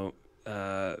 you know,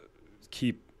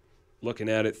 keep looking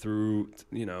at it through,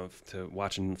 you know, to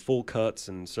watching full cuts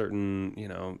and certain, you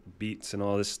know, beats and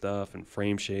all this stuff, and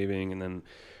frame shaving, and then,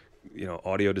 you know,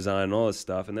 audio design and all this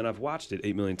stuff. And then I've watched it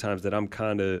 8 million times that I'm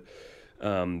kind of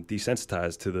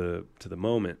desensitized to the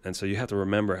moment. And so you have to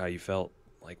remember how you felt,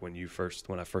 like, when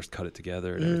I first cut it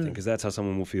together and everything, because that's how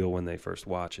someone will feel when they first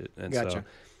watch it. And Gotcha. So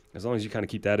as long as you kind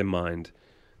of keep that in mind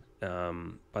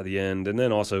by the end, and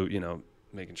then also, you know,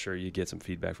 making sure you get some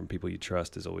feedback from people you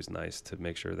trust is always nice, to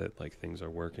make sure that, like, things are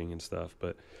working and stuff.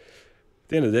 But at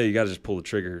the end of the day, you got to just pull the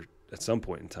trigger at some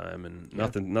point in time, and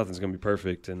nothing's going to be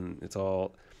perfect, and it's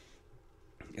all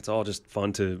just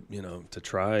fun to, you know, to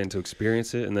try and to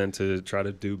experience it, and then to try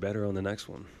to do better on the next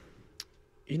one.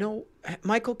 You know,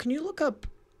 Michael, can you look up,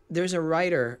 there's a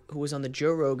writer who was on the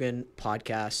Joe Rogan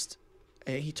podcast.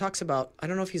 He talks about, I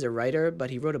don't know if he's a writer, but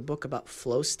he wrote a book about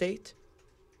flow state.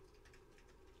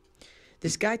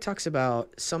 This guy talks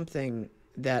about something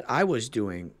that I was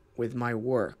doing with my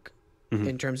work, mm-hmm.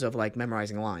 in terms of, like,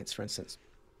 memorizing lines, for instance.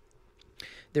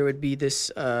 There would be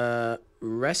this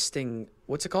resting,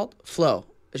 what's it called? Flow.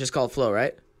 It's just called flow,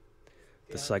 right?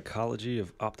 The psychology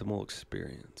of optimal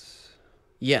experience.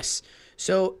 Yes.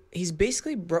 So he's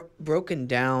basically broken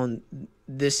down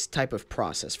this type of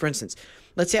process. For instance,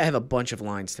 let's say I have a bunch of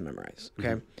lines to memorize, okay?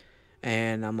 Mm-hmm.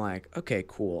 And I'm like, okay,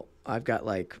 cool. I've got,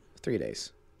 like, 3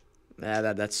 days.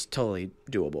 That's totally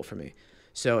doable for me.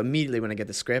 So immediately when I get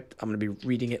the script, I'm going to be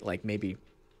reading it, like, maybe,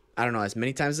 I don't know, as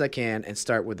many times as I can, and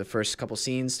start with the first couple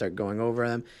scenes, start going over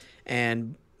them.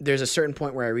 And there's a certain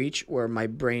point where I reach where my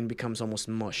brain becomes almost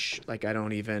mush. Like, I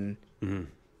don't even,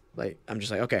 like, I'm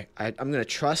just like, okay, I'm going to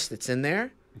trust it's in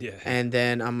there. Yeah. And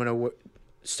then I'm going to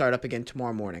start up again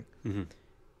tomorrow morning. Mm-hmm.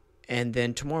 And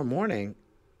then tomorrow morning,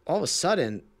 all of a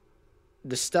sudden,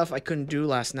 the stuff I couldn't do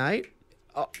last night,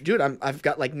 dude, I've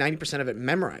got like 90% of it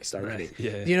memorized already. Right.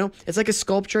 Yeah. You know, it's like a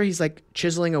sculpture. He's like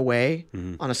chiseling away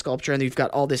Mm-hmm. on a sculpture, and you've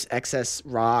got all this excess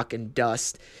rock and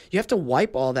dust. You have to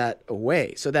wipe all that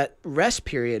away. So that rest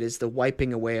period is the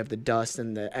wiping away of the dust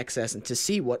and the excess, and to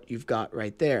see what you've got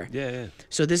right there. Yeah.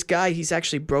 So this guy, he's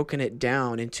actually broken it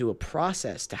down into a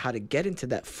process to how to get into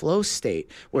that flow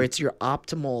state where it's your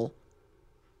optimal,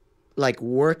 like,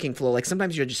 working flow. Like,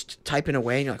 sometimes you're just typing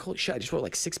away and you're like, holy shit, I just wrote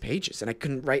like 6 pages and I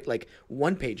couldn't write like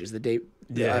 1 page the day,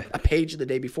 a page the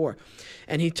day before.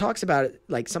 And he talks about it,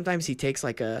 like, sometimes he takes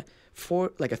like a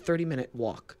 30-minute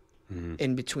walk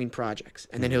in between projects,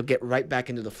 and then he'll get right back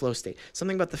into the flow state.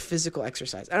 Something about the physical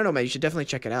exercise. I don't know, man, you should definitely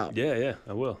check it out. Yeah,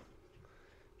 I will.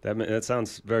 That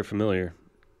sounds very familiar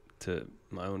to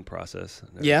my own process.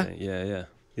 And Yeah? everything.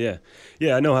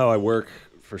 Yeah. I know how I work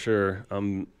for sure.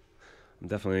 I'm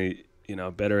definitely,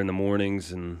 better in the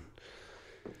mornings and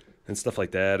stuff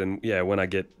like that. And yeah, when I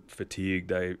get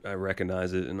fatigued, I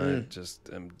recognize it, and I just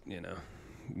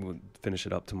we'll finish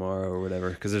it up tomorrow or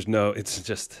whatever. Because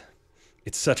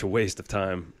it's such a waste of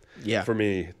time for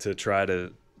me to try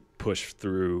to push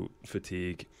through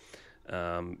fatigue.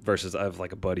 Versus I have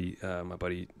like a buddy, my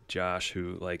buddy Josh,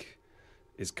 who like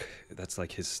that's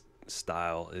like his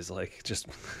style is like just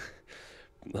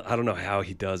I don't know how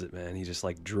he does it, man. He just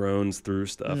like drones through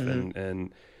stuff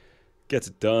and gets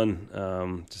it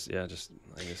done. Just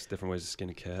I guess different ways to skin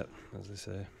a cat, as they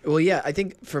say. Well, yeah, I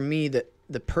think for me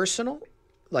the personal,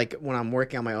 like when I'm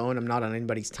working on my own, I'm not on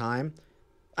anybody's time.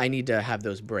 I need to have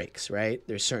those breaks, right?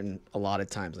 There's a lot of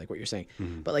times, like what you're saying.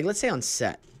 But like, let's say on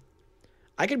set,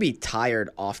 I could be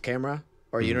tired off camera,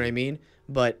 or you know what I mean?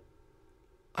 But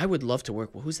I would love to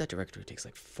work. Well, who's that director who takes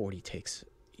like 40 takes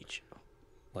each?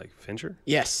 Like Fincher?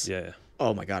 Yes. Yeah.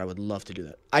 Oh my God, I would love to do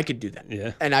that. I could do that.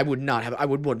 Yeah. And I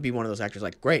would be one of those actors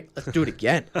like, great, let's do it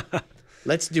again.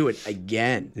 Let's do it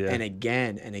again and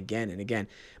again and again and again.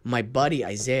 My buddy,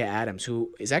 Isaiah Adams,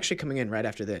 who is actually coming in right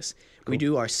after this, we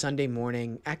do our Sunday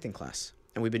morning acting class.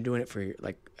 And we've been doing it for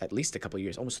like at least a couple of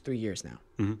years, almost 3 years now.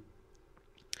 Mm-hmm.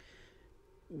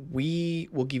 We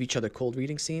will give each other cold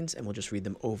reading scenes, and we'll just read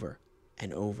them over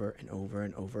and over and over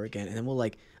and over again. And then we'll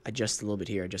like adjust a little bit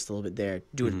here, adjust a little bit there,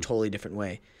 do it a totally different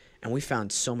way. And we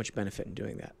found so much benefit in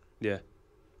doing that. Yeah.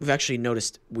 We've actually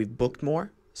noticed we've booked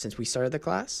more since we started the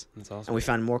class. That's awesome. And we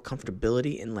found more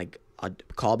comfortability in like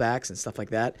callbacks and stuff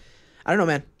like that. I don't know,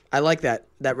 man. I like that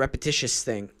repetitious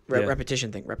thing.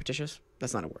 Repetition thing. Repetitious?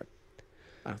 That's not a word.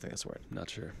 I don't think that's a word. Not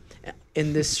sure.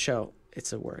 In this show,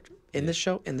 it's a word. In this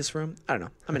show, in this room, I don't know.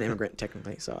 I'm an immigrant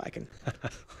technically, so I can.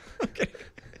 Okay.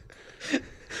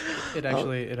 It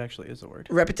actually is a word.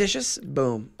 Repetitious?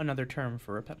 Boom. Another term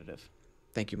for repetitive.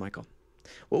 Thank you, Michael.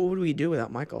 What would we do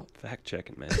without Michael? Fact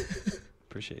checking, man.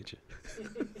 Appreciate you.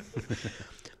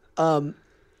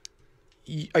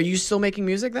 Are you still making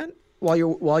music then?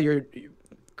 While you're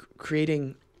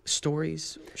creating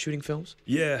stories, shooting films?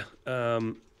 Yeah.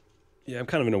 I'm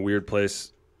kind of in a weird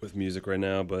place with music right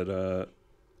now, but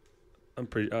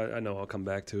I know I'll come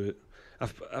back to it.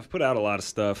 I've put out a lot of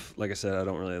stuff. Like I said,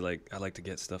 I like to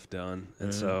get stuff done.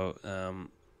 And so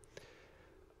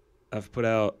I've put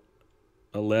out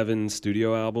 11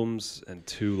 studio albums and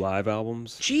 2 live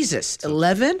albums. Jesus,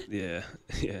 11? Yeah.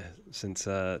 Since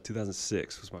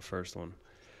 2006 was my first one.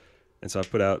 And so I've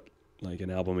put out like an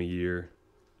album a year.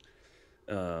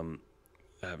 I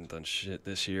haven't done shit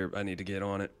this year. I need to get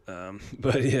on it.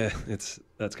 But yeah, that's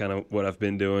kind of what I've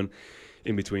been doing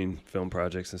in between film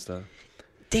projects and stuff.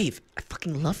 Dave, I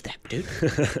fucking love that, dude.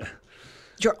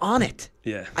 You're on it.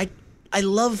 Yeah. I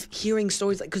love hearing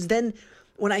stories, like, because then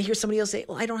when I hear somebody else say,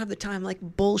 well, I don't have the time, like,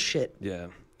 bullshit. Yeah,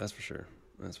 that's for sure.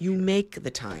 You make the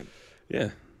time. Yeah.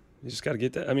 You just got to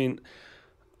get that. I mean,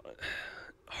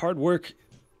 hard work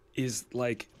is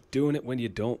like doing it when you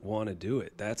don't want to do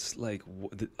it. That's like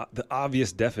the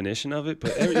obvious definition of it.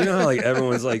 But you know how like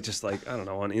everyone's like just like, I don't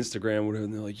know, on Instagram or whatever,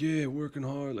 and they're like, yeah, working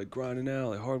hard, like grinding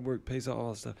out, like hard work pays off, all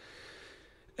that stuff.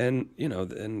 And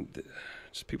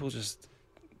just people just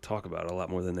talk about it a lot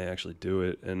more than they actually do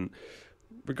it. And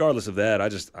regardless of that,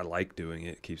 I like doing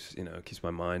it. It keeps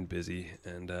my mind busy,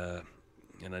 and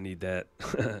I need that.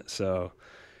 So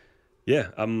yeah,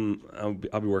 I'll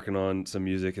be working on some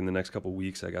music in the next couple of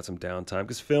weeks. I got some downtime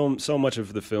because so much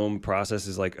of the film process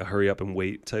is like a hurry up and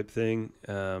wait type thing.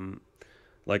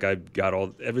 Like I got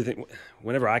everything.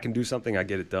 Whenever I can do something, I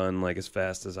get it done like as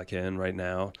fast as I can right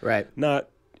now. Right. Not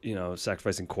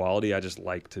sacrificing quality. I just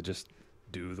like to just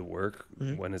do the work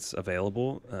when it's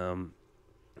available.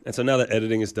 And so now that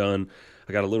editing is done,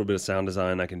 I got a little bit of sound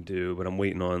design I can do, but I'm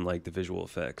waiting on like the visual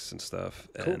effects and stuff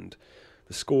and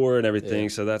the score and everything.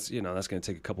 So that's, that's going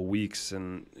to take a couple weeks,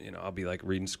 and, I'll be like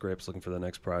reading scripts, looking for the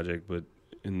next project. But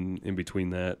in between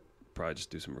that, probably just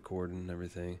do some recording and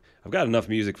everything. I've got enough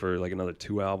music for like another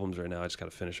 2 albums right now. I just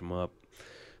got to finish them up.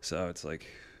 So it's like,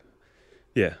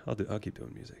 yeah, I'll keep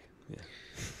doing music. Yeah.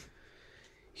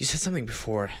 You said something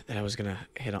before that I was going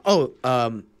to hit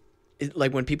on.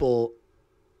 Like when people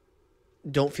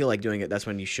don't feel like doing it, that's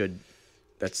when you should.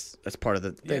 That's part of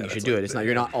the thing. You should do it. It's not.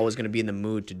 You're not always going to be in the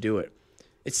mood to do it.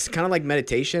 It's kind of like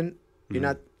meditation. You're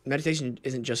not. Meditation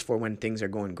isn't just for when things are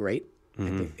going great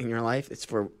in your life. It's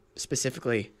for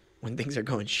specifically when things are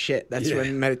going shit. That's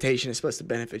when meditation is supposed to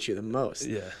benefit you the most.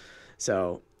 Yeah.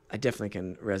 So I definitely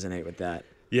can resonate with that.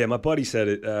 Yeah, my buddy said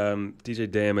it. DJ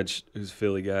Damage, who's a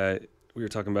Philly guy. We were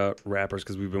talking about rappers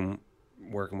because we've been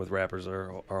working with rappers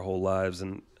our whole lives,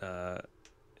 and I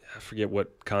forget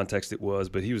what context it was,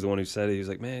 but he was the one who said it. He was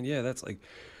like, man, yeah, that's like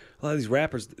a lot of these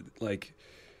rappers, like,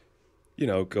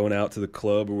 going out to the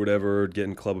club or whatever,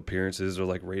 getting club appearances or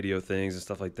like radio things and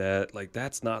stuff like that. Like,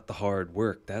 that's not the hard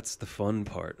work. That's the fun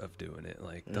part of doing it.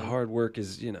 Like, the hard work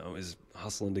is, is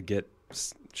hustling to get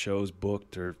shows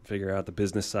booked or figure out the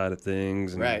business side of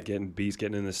things and getting beats,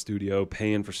 getting in the studio,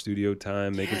 paying for studio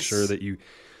time, making sure that you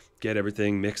get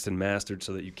everything mixed and mastered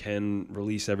so that you can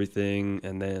release everything,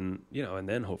 and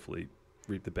then hopefully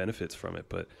reap the benefits from it.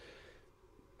 But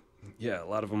yeah, a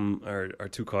lot of them are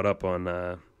too caught up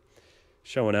on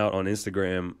showing out on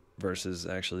Instagram versus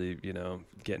actually,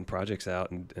 getting projects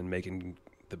out and making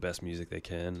the best music they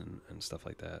can and stuff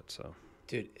like that. So,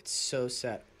 dude, it's so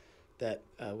sad that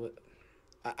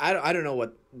I don't know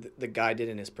what the guy did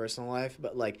in his personal life,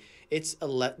 but like there's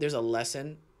a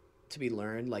lesson to be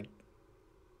learned. Like,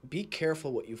 be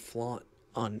careful what you flaunt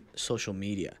on social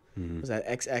media. Was that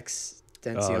XX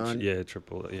Tension?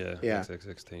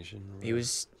 XXX Tension. He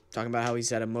was talking about how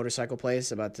he's at a motorcycle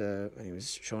place and he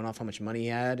was showing off how much money he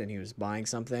had, and he was buying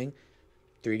something.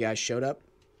 3 guys showed up,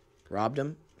 robbed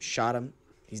him, shot him.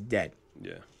 He's dead.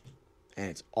 Yeah.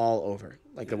 And it's all over.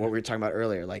 Like what we were talking about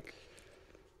earlier, like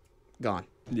gone.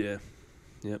 Yeah.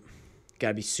 Yep.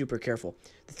 Gotta be super careful.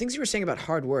 The things you were saying about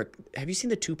hard work, have you seen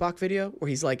the Tupac video where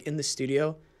he's like in the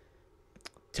studio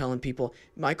telling people,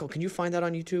 Michael, can you find that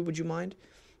on YouTube? Would you mind?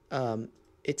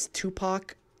 It's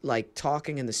Tupac like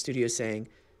talking in the studio saying,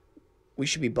 we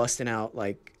should be busting out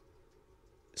like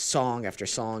song after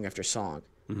song after song.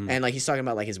 And like he's talking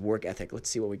about like his work ethic. Let's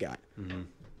see what we got.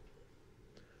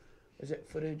 Is it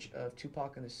footage of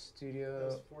Tupac in the studio? It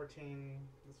was 14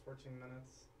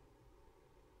 minutes.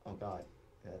 Oh God.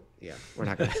 Yeah, we're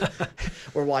not gonna.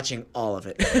 We're watching all of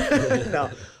it.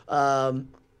 No. Oh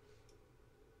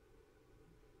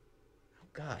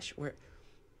gosh,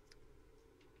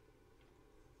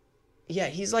 yeah,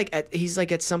 he's like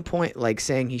at some point like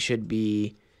saying he should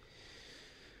be.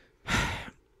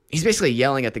 He's basically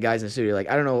yelling at the guys in the studio, like,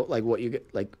 I don't know, like what you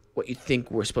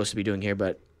think we're supposed to be doing here,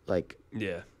 but like.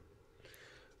 Yeah.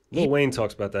 Lil Wayne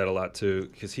talks about that a lot too,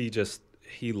 because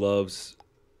he loves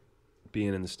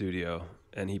being in the studio.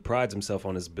 And he prides himself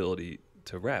on his ability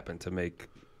to rap and to make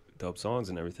dope songs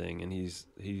and everything. And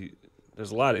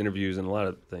there's a lot of interviews and a lot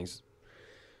of things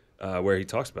where he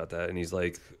talks about that. And he's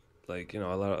like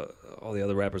all the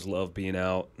other rappers love being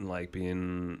out and like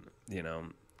being,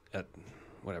 at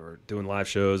whatever, doing live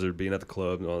shows or being at the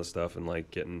club and all this stuff and like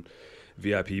getting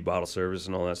VIP bottle service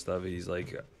and all that stuff. He's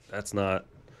like, that's not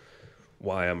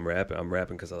why I'm rapping. I'm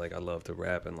rapping because I love to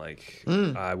rap and like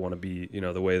I want to be,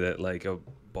 the way that like a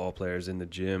ball player's in the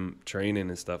gym training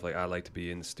and stuff. Like I like to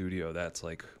be in the studio. That's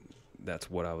what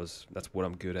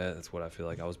I'm good at. That's what I feel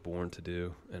like I was born to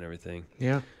do and everything.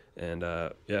 Yeah. And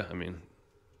I mean,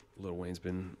 Lil Wayne's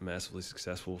been massively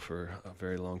successful for a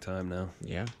very long time now.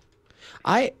 Yeah.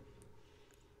 I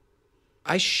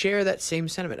share that same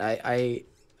sentiment. I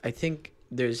think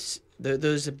there's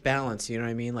a balance, you know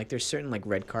what I mean? Like there's certain like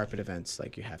red carpet events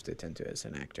like you have to attend to as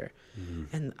an actor.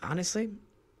 And honestly,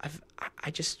 I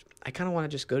kind of want to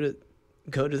just go to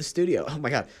the studio. Oh my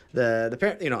God. The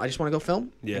parent, I just want to go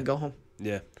film and go home.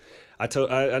 Yeah. I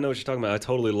know what you're talking about. I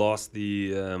totally lost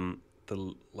the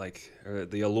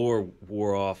allure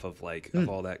wore off of like of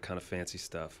all that kind of fancy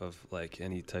stuff of like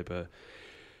any type of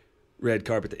red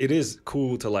carpet. It is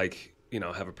cool to like,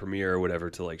 have a premiere or whatever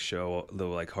to like show the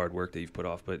like hard work that you've put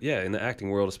off. But yeah, in the acting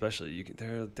world especially,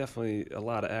 there are definitely a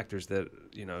lot of actors that,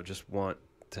 just want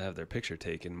to have their picture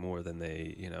taken more than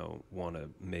they, want to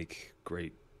make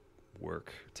great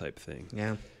work type thing.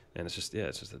 Yeah. And it's just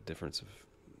a difference of,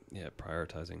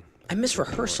 prioritizing. I miss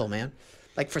rehearsal, man.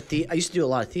 Like I used to do a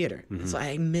lot of theater. So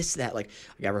I miss that. Like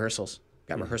I got rehearsals,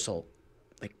 rehearsal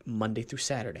like Monday through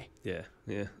Saturday. Yeah.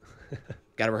 Yeah.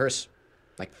 Got to rehearse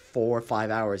like 4 or 5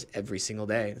 hours every single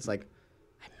day. It's like,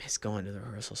 I miss going to the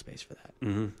rehearsal space for that.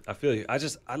 Mm-hmm. I feel you.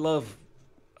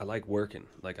 I like working.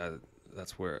 Like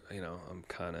that's where, I'm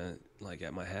kind of like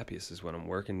at my happiest is when I'm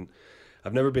working.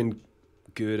 I've never been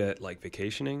good at like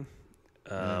vacationing.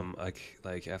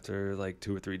 Like after like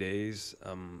 2 or 3 days,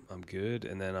 I'm good.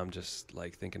 And then I'm just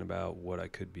like thinking about what I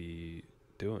could be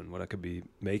doing, what I could be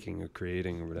making or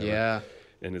creating or whatever. Yeah.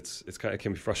 And it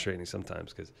can be frustrating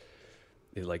sometimes because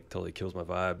it like totally kills my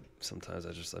vibe. Sometimes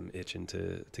I'm itching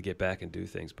to get back and do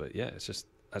things. But yeah,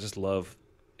 I just love,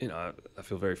 I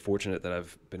feel very fortunate that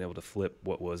I've been able to flip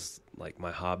what was like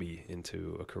my hobby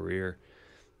into a career.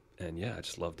 And yeah, I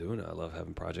just love doing it. I love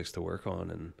having projects to work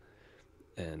on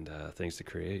and things to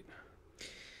create.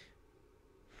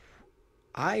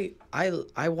 I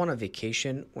want a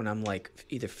vacation when I'm like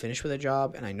either finished with a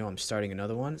job and I know I'm starting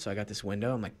another one. So I got this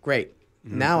window. I'm like, great.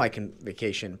 Mm-hmm. Now I can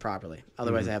vacation properly.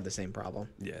 Otherwise, I have the same problem.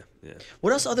 Yeah, yeah.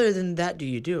 What else other than that do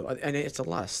you do? And it's a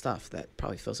lot of stuff that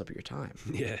probably fills up your time.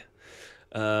 Yeah.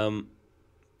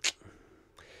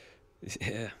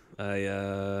 Yeah.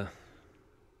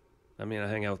 I mean, I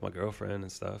hang out with my girlfriend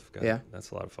and stuff. Yeah.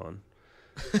 That's a lot of fun.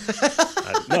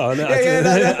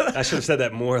 I should have said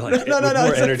that more, like with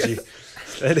more energy. Okay.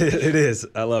 It is.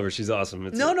 I love her. She's awesome.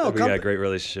 We got a great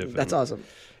relationship. That's awesome.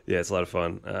 Yeah, it's a lot of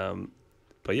fun.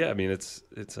 But yeah, I mean, it's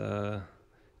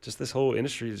just this whole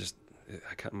industry. Just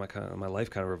my life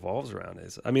kind of revolves around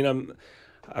it. I mean,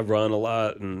 I run a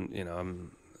lot, and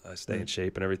I stay in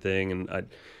shape and everything, and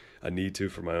I need to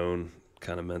for my own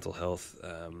kind of mental health.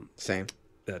 Same.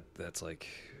 That's like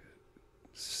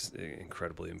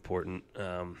incredibly important.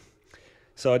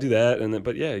 So I do that,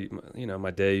 but yeah,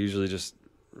 my day usually just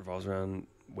revolves around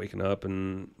waking up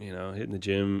and hitting the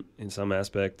gym in some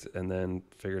aspect, and then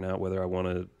figuring out whether I want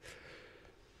to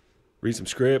read some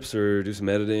scripts or do some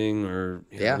editing or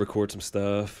record some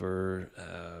stuff or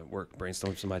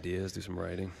brainstorm some ideas, do some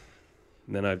writing,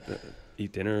 and then I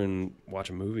eat dinner and watch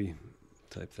a movie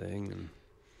type thing, and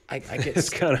I get it's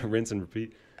kind of rinse and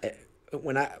repeat.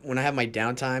 When I have my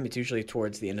downtime, it's usually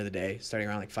towards the end of the day, starting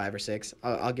around like 5 or 6.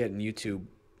 I'll get in YouTube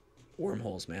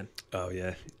wormholes, man. Oh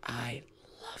yeah, I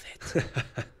love it.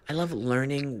 I love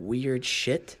learning weird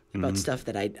shit about stuff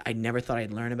that I never thought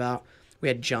I'd learn about. We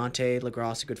had Jonte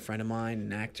LaGrosse, a good friend of mine,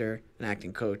 an actor, an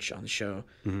acting coach on the show,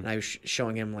 and I was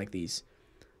showing him like these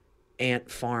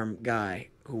ant farm guy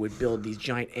who would build these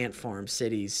giant ant farm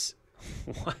cities.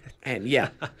 What? And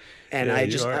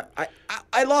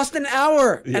I lost an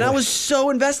hour, and I was so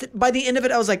invested. By the end of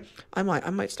it, I was like, I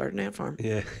might start an ant farm.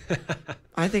 Yeah.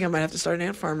 I think I might have to start an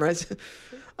ant farm, right?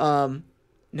 No,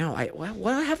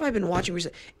 what have I been watching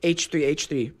recently?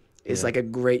 H3 is like a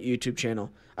great YouTube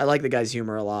channel. I like the guy's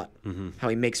humor a lot. How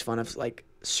he makes fun of like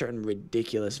certain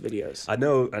ridiculous videos. I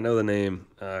know the name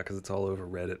because it's all over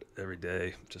Reddit every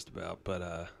day, just about. But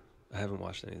I haven't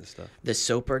watched any of this stuff. The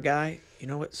soaper guy. You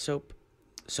know what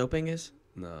soaping is?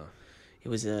 No. It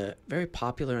was very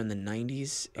popular in the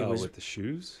 90s. It was with the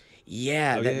shoes?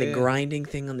 Yeah, the grinding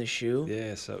thing on the shoe.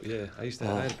 Yeah, I used to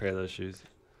I had a pair of those shoes.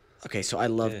 Okay, so I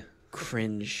love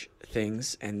cringe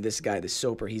things, and this guy, the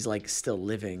soaper, he's like still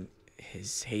living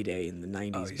his heyday in the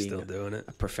 90s. He's still doing it?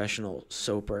 A professional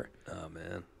soaper. Oh,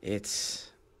 man.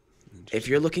 If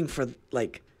you're looking for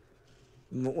like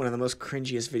one of the most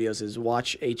cringiest videos is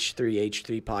watch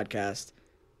H3 podcast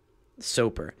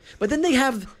soaper. But then they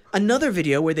have another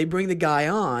video where they bring the guy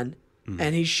on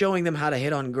and he's showing them how to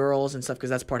hit on girls and stuff because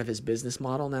that's part of his business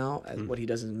model now, what he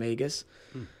does in Vegas.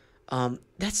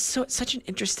 That's such an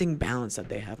interesting balance that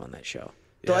they have on that show.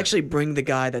 They'll actually bring the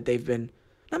guy that they've been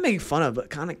not making fun of, but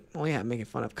kind of making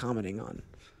fun of, commenting on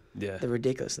the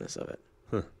ridiculousness of it.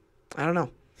 Huh. I don't know.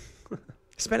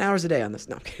 Spent hours a day on this.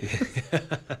 No, I'm kidding.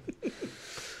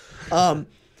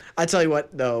 I tell you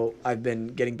what, though, I've been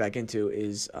getting back into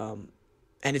is, and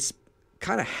it's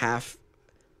kind of half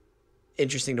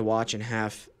interesting to watch and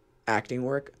half acting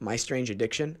work. My Strange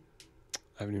Addiction.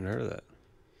 I haven't even heard of that.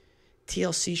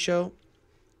 TLC show.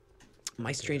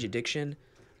 My Strange Addiction.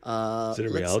 Is it a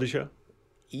reality show?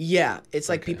 Yeah, it's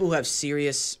like people who have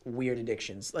serious weird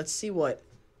addictions. Let's see what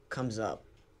comes up.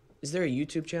 Is there a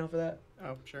YouTube channel for that?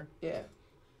 Oh, sure. Yeah.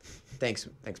 Thanks,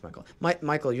 Michael.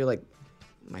 Michael, you're like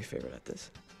my favorite at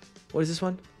this. What is this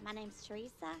one? My name's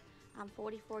Teresa. I'm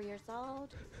 44 years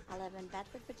old. I live in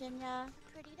Bedford, Virginia.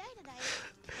 Pretty day today.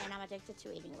 And I'm addicted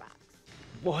to eating rocks.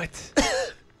 What?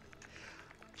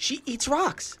 She eats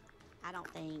rocks. I don't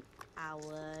think I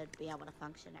would be able to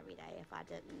function every day if I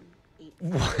didn't eat.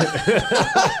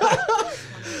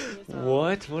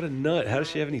 What? What a nut. How does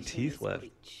she have any teeth left?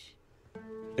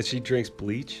 And she drinks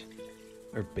bleach?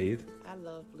 Or bathe? I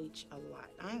love bleach a lot.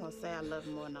 I ain't gonna say I love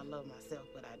more than I love myself,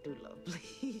 but I do love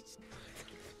bleach.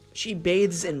 She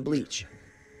bathes in bleach.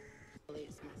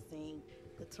 It's my scene.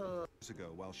 The tub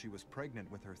Ago, while she was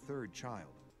pregnant with her third child.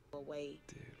 away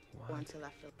What? until I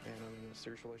feel. And I'm in a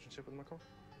serious relationship with my car.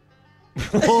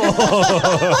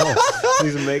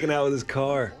 He's making out with his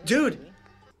car. Dude,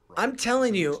 I'm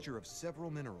telling It's a you. mixture of several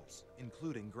minerals,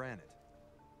 including granite.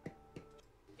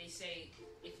 They say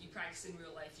if you practice in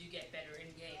real life, you get better in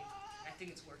game. I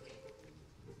think it's working.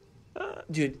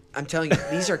 Dude, I'm telling you,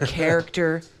 these are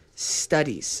character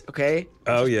studies, okay?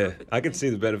 Oh yeah, I could see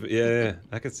the benefit. Yeah,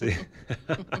 I could see.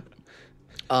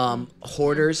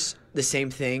 Hoarders, the same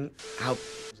thing. How It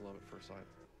was love at first sight.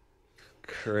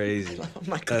 Crazy. Oh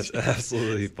my God. That's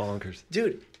absolutely bonkers.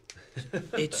 dude,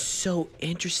 it's so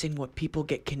interesting what people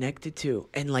get connected to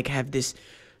and like have this,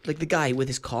 like the guy with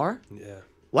his car. Yeah,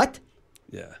 What?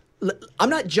 yeah. I'm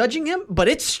not judging him, but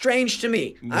it's strange to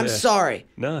me. I'm Yeah. sorry.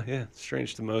 No, yeah.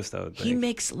 Strange to most, I would think. He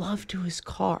makes love to his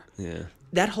car. Yeah.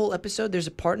 That whole episode, there's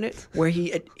a part in it where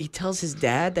he tells his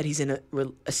dad that he's in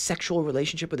a sexual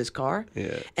relationship with his car.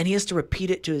 Yeah. And he has to repeat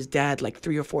it to his dad like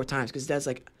 3 or 4 times because dad's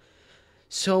like,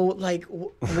 so like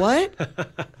what?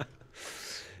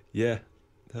 Yeah,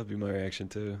 that'd be my reaction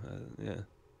too. Yeah.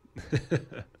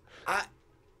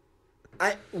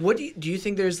 What do you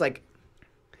think there's like?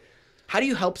 How do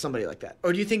you help somebody like that?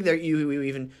 Or do you think that you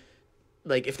even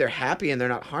like if they're happy and they're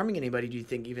not harming anybody? Do you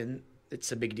think even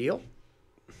it's a big deal?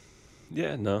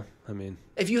 Yeah. No, I mean,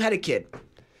 If you had a kid,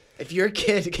 if your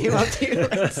kid came up to you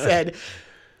and said,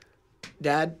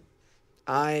 "Dad,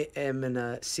 I am in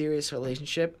a serious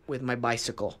relationship with my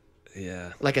bicycle,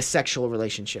 yeah. like a sexual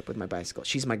relationship with my bicycle.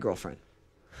 She's my girlfriend."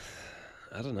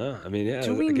 I don't know. I mean, yeah.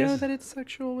 Do we I know guess. that it's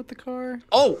sexual with the car?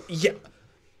 Oh yeah,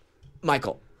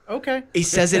 Michael. Okay. He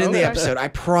says it in the Okay. episode. I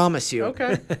promise you.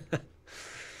 Okay.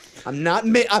 I'm not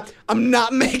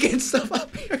making stuff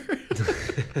up here.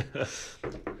 I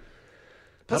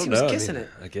Plus, don't he was know. kissing I mean,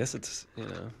 it. I guess it's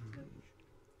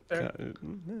Fair. yeah,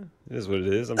 it is what it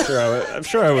is. I'm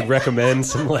sure I would recommend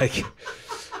some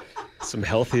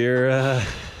healthier.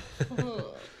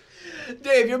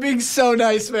 Dave, you're being so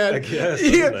nice, man. I guess. You-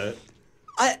 Isn't it?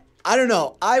 I don't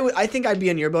know. I think I'd be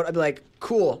in your boat. I'd be like,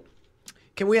 cool.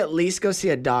 Can we at least go see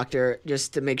a doctor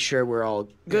just to make sure we're all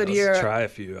good Yeah, here? let's try a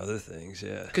few other things.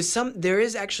 Yeah. Because there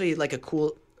is actually like a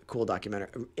cool documentary,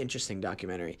 interesting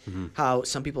documentary, how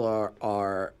some people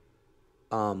are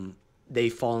they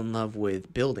fall in love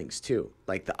with buildings too,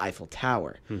 like the Eiffel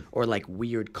Tower or like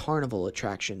weird carnival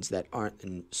attractions that aren't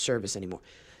in service anymore.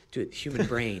 Dude, human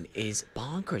brain is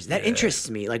bonkers. That interests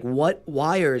me. Like what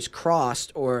wires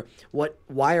crossed or what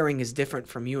wiring is different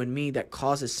from you and me that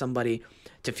causes somebody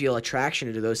to feel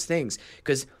attraction to those things.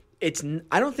 Because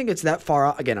I don't think it's that far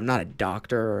off. Again, I'm not a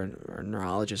doctor or a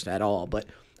neurologist at all, but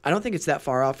I don't think it's that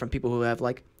far off from people who have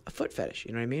like a foot fetish.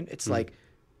 You know what I mean? It's like,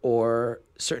 or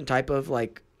certain type of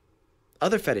like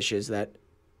other fetishes that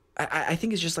I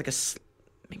think is just like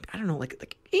I don't know,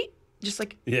 like just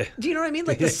like, Yeah. do you know what I mean?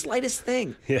 Like the slightest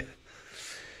thing. Yeah.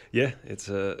 Yeah. It's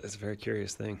a very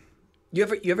curious thing. You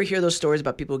ever hear those stories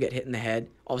about people who get hit in the head,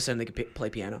 all of a sudden they can play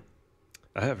piano?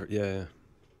 I have. Yeah.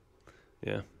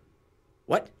 Yeah.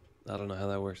 What? I don't know how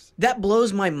that works. That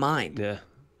blows my mind. Yeah.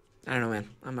 I don't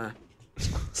know, man.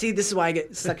 See, this is why I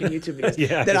get stuck in YouTube videos.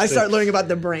 Yeah, Then I I see. start learning about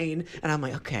the brain, and I'm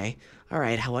like, okay, all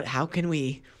right, how can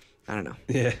we? I don't know.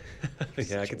 Yeah.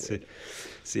 Yeah. I can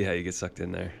see how you get sucked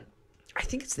in there. I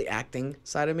think it's the acting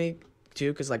side of me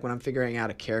too, because like when I'm figuring out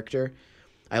a character,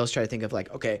 I always try to think of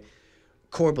like, okay,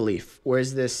 core belief.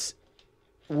 Where's this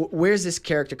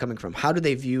character coming from? How do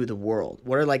they view the world?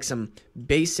 What are like some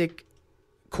basic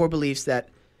core beliefs that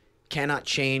cannot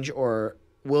change or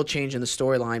will change in the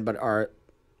storyline, but are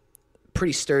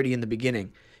pretty sturdy in the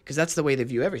beginning? Because that's the way they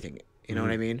view everything. You know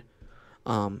what I mean?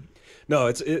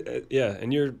 No, yeah,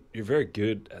 and you're very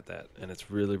good at that, and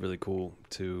it's really really cool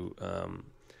to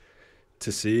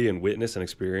see and witness and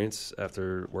experience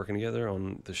after working together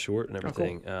on the short and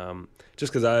everything.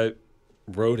 Just because I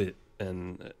wrote it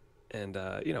and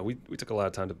you know we took a lot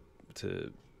of time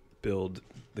to build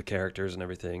the characters and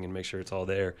everything and make sure it's all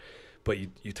there, but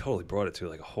you totally brought it to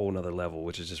like a whole nother level,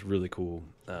 which is just really cool.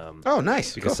 Oh,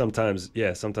 nice. Because Cool.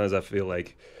 sometimes I feel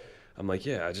like I'm like,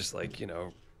 yeah, I just like, you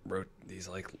know, wrote these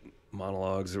like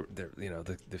monologues, or you know,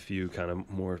 the few kind of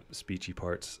more speechy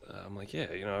parts. I'm like,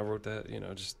 yeah, you know, I wrote that, you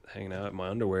know, just hanging out in my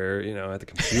underwear, you know, at the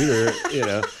computer, you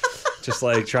know, just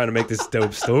like trying to make this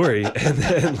dope story. And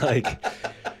then like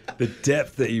the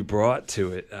depth that you brought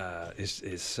to it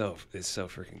is so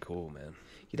freaking cool, man.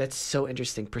 That's so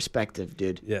interesting perspective,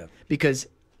 dude. Yeah. Because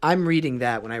I'm reading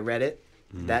that when I read it,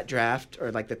 that draft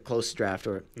or like the close draft,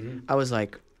 or I was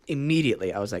like,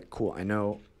 immediately, I was like, cool, I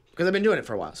know, because I've been doing it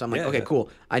for a while. So I'm like, okay, cool.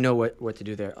 I know what to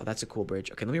do there. Oh, that's a cool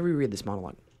bridge. Okay, let me reread this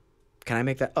monologue. Can I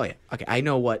make that? Oh, yeah. Okay, I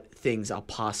know what things I'll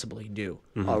possibly do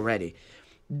already.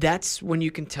 That's when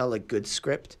you can tell a good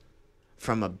script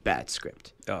from a bad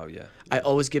script. Oh, yeah. I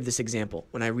always give this example.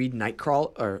 When I read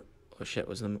Nightcrawler,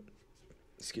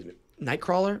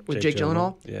 Nightcrawler with Jake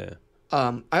Gyllenhaal. Yeah.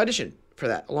 I auditioned for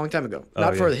that a long time ago.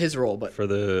 Not for his role, but for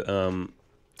the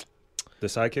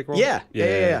sidekick role.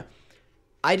 Yeah.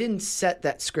 I didn't set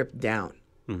that script down.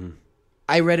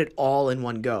 I read it all in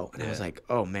one go, and I was like,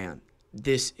 "Oh man,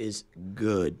 this is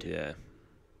good." Yeah.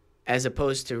 As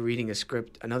opposed to reading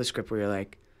another script where you're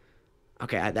like,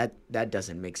 "Okay, that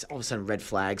doesn't make sense." All of a sudden, red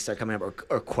flags start coming up,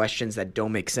 or questions that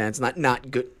don't make sense.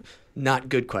 Not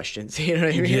good questions. You know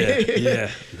what I mean?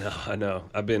 Yeah. No, I know.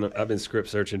 I've been script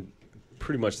searching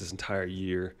pretty much this entire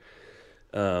year,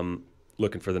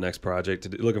 looking for the next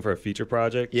project, looking for a feature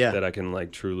project that I can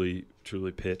like truly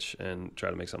pitch and try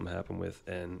to make something happen with.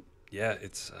 And yeah,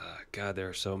 it's God, there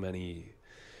are so many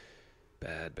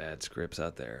bad scripts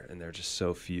out there, and there are just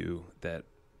so few that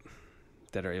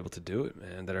are able to do it,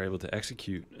 man, that are able to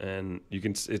execute. And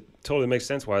it totally makes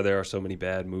sense why there are so many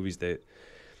bad movies that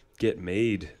get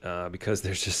made, because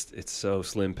it's so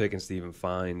slim pickings to even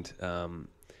find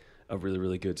a really,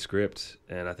 really good script.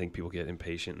 And I think people get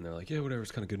impatient and they're like, yeah, whatever,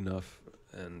 it's kind of good enough,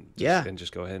 and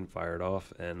just go ahead and fire it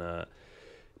off. And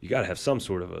you got to have some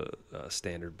sort of a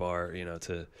standard bar,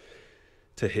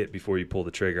 to hit before you pull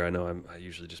the trigger. I know I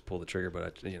usually just pull the trigger,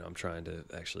 but I'm trying to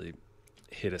actually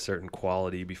hit a certain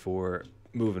quality before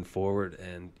moving forward.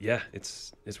 And yeah,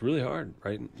 it's really hard.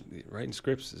 Writing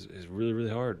scripts is really,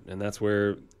 really hard. And that's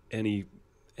where any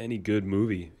good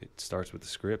movie, it starts with the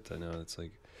script. I know it's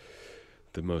like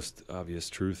the most obvious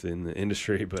truth in the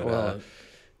industry, but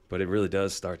it really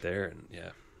does start there. And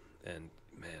and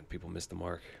man, people miss the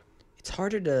mark. It's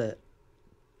harder to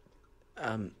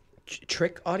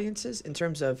trick audiences in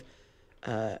terms of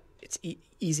it's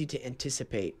easy to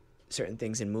anticipate certain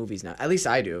things in movies now. At least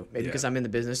I do, maybe because I'm in the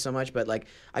business so much. But like,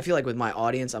 I feel like with my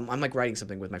audience, I'm like writing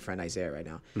something with my friend Isaiah right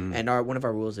now, and one of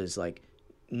our rules is like,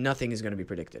 nothing is going to be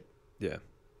predicted. Yeah.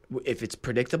 If it's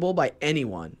predictable by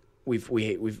anyone, we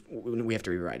have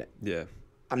to rewrite it. Yeah.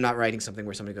 I'm not writing something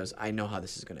where somebody goes, I know how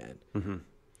this is going to end.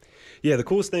 Yeah, the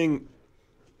coolest thing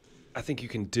I think you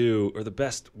can do, or the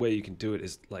best way you can do it,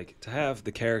 is like to have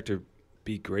the character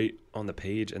be great on the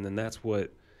page, and then that's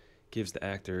what gives the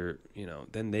actor,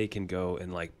 then they can go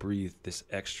and like breathe this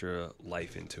extra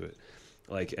life into it.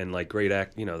 That's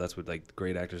what like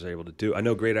great actors are able to do. I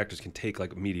know great actors can take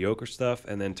like mediocre stuff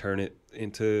and then turn it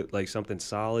into like something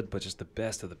solid, but just the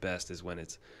best of the best is when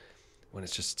it's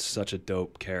just such a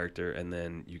dope character, and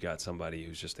then you got somebody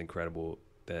who's just incredible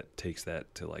that takes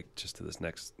that to like just to this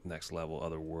next level,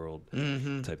 other world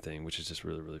type thing, which is just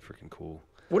really, really freaking cool.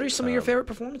 What are some of your favorite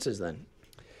performances then?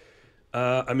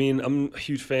 I mean, I'm a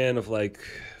huge fan of like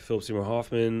Philip Seymour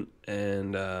Hoffman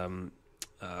and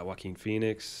Joaquin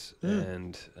Phoenix,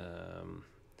 and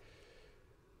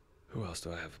who else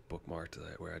do I have bookmarked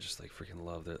where I just like freaking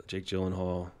love that? Jake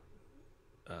Gyllenhaal.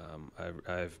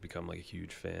 I've become like a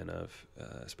huge fan of,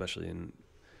 especially in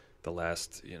the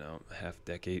last half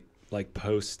decade, like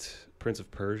post Prince of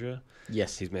Persia.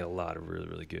 Yes, he's made a lot of really,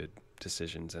 really good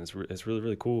decisions, and it's really,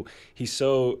 really cool. He's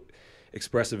so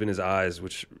expressive in his eyes,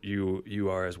 which you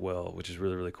are as well, which is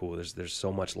really, really cool. There's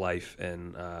so much life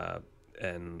and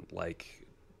like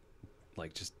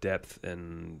just depth,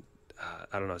 and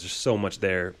I don't know, just so much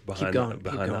there behind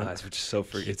the eyes, which is so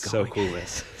so cool.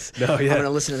 No, yeah, I'm gonna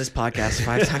listen to this podcast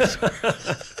 5 times.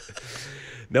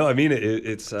 No, I mean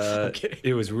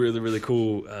it was really, really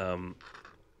cool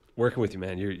working with you,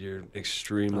 man. You're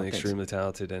extremely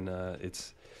talented, and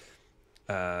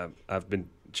I've been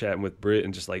chatting with Britt,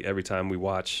 and just like every time we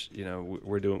watch,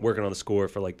 we're working on the score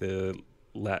for like the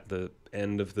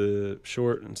end of the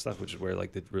short and stuff, which is where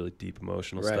like the really deep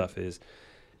emotional stuff is,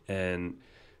 and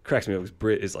cracks me up because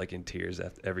Britt is like in tears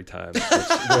every time.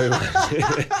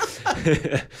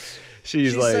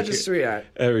 She's like such a sweetheart.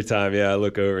 Every time, I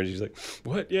look over and she's like,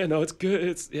 "What? Yeah, no, it's good.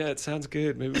 It sounds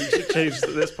good. Maybe we should change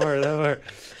this part or that part."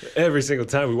 Every single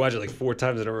time we watch it like 4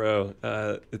 times in a row.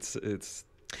 It's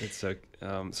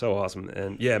so awesome,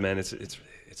 and yeah, man, it's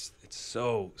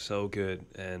so good,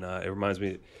 and it reminds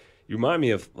me. You remind me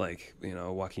of like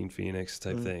Joaquin Phoenix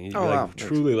type thing.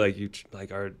 Truly like you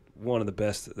are one of the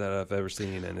best that I've ever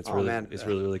seen, and it's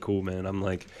really, really cool, man. I'm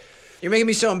like, you're making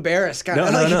me so embarrassed.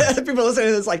 No. People listening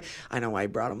to this like, I know why you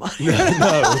brought him on.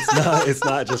 No, it's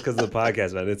not just because of the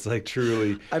podcast, man. It's like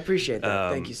truly. I appreciate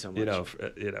that. Thank you so much.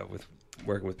 With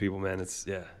working with people, man, it's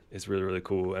really, really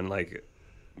cool, and like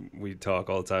we talk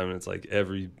all the time, and it's like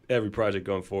every project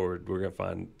going forward, we're gonna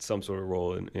find some sort of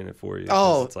role in it for you.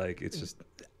 Oh, it's like it's just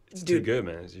it's dude, too good,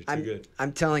 man. You're too good.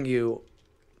 I'm telling you,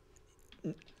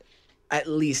 at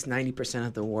least 90%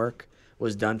 of the work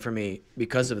was done for me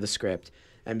because of the script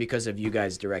and because of you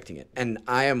guys directing it. And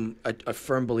I am a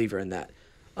firm believer in that.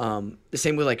 The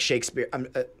same with like Shakespeare. I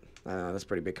don't know, that's a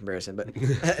pretty big comparison, but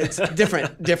it's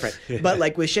different. But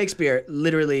like with Shakespeare,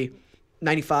 literally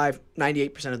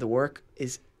 98% of the work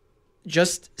is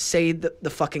just say the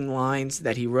fucking lines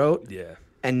that he wrote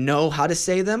and know how to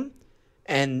say them.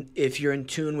 And if you're in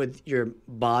tune with your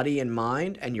body and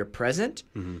mind and you're present,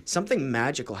 something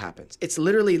magical happens. It's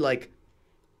literally like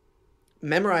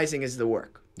memorizing is the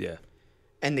work. Yeah.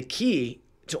 And the key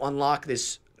to unlock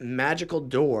this magical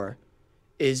door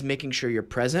is making sure you're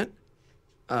present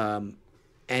and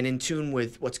in tune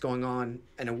with what's going on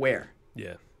and aware.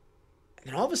 Yeah.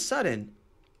 And all of a sudden,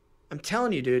 I'm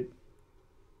telling you, dude,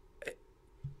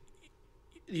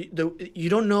 you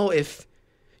don't know if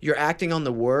you're acting on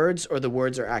the words or the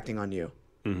words are acting on you.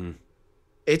 Mm-hmm.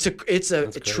 It's a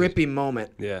trippy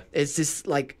moment. Yeah. It's this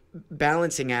like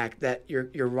balancing act that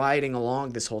you're riding along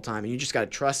this whole time, and you just got to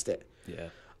trust it. Yeah.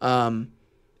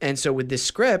 And so with this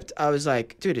script, I was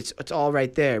like, dude, it's all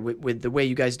right there. With the way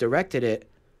you guys directed it,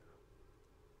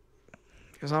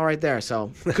 it was all right there.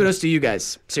 So kudos to you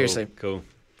guys. Seriously. Cool.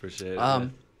 Appreciate it. Yeah.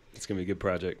 It's gonna be a good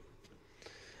project.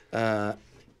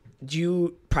 Do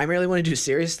you primarily want to do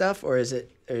serious stuff, or is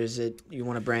it you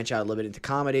want to branch out a little bit into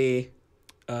comedy?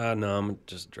 No, I'm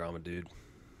just a drama dude.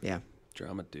 Yeah.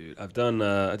 Drama dude. I've done.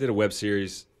 I did a web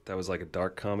series that was like a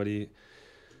dark comedy.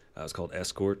 It was called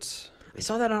Escorts. I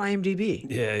saw that on IMDb.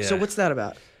 Yeah. So what's that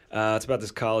about? It's about this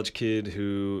college kid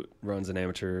who runs an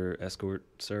amateur escort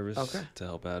service to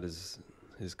help out his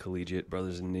collegiate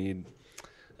brothers in need.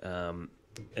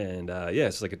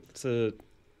 It's a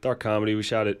dark comedy. We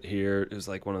shot it here. It was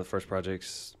like one of the first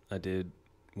projects I did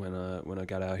when I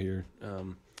got out here,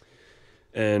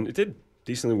 and it did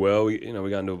decently well. We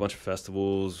got into a bunch of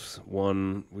festivals.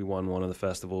 We won one of the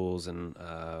festivals, and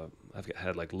I've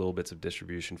had like little bits of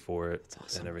distribution for it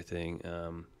and everything.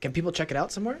 Can people check it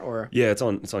out somewhere, or? Yeah, it's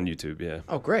on YouTube. Yeah.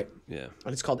 Oh, great. Yeah.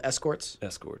 And it's called Escorts.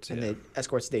 Escorts. And yeah.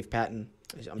 Escorts Dave Patten.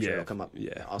 I'm sure it'll come up.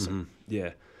 Yeah. Awesome. Mm-hmm.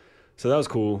 Yeah. So that was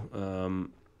cool.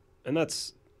 And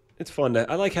it's fun.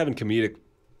 I like having comedic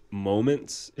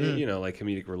moments, like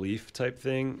comedic relief type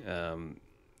thing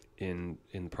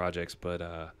in projects.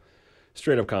 But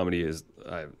straight up comedy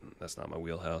that's not my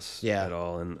wheelhouse at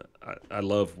all. And I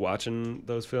love watching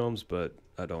those films, but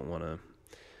I don't want to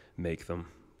make them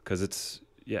because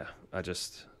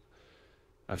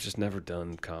I've just never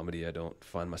done comedy. I don't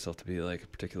find myself to be like a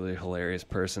particularly hilarious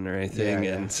person or anything.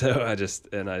 Yeah. And so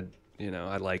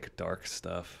I like dark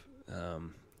stuff.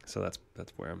 So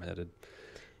that's where I'm headed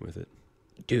with it.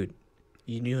 Dude,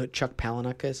 you knew who Chuck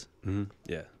Palahniuk is? Mm-hmm.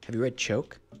 Yeah. Have you read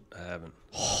Choke? I haven't.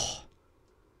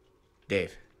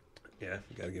 Dave. Yeah,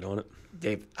 you got to get on it.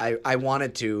 Dave, I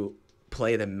wanted to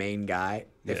play the main guy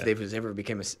if they ever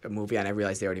became a movie. I never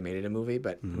realized they already made it a movie,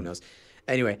 but who knows.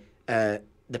 Anyway,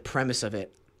 the premise of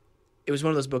it was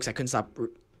one of those books I couldn't stop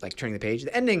like turning the page.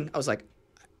 The ending, I was like,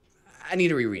 I need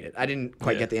to reread it. I didn't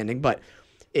quite get the ending, but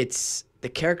it's the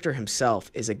character himself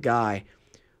is a guy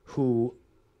who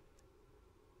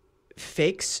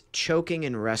fakes choking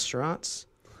in restaurants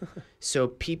so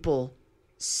people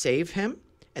save him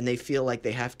and they feel like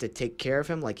they have to take care of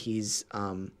him like he's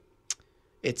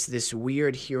it's this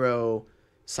weird hero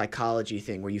psychology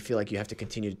thing where you feel like you have to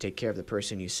continue to take care of the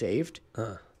person you saved.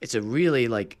 It's a really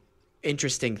like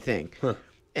interesting thing.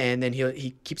 And then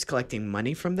he keeps collecting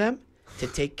money from them to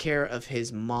take care of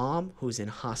his mom who's in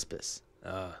hospice.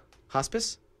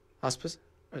 Hospice? Or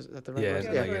is that the right word?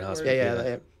 Yeah, like in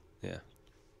hospice. Yeah.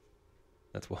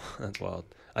 That's wild.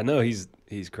 I know he's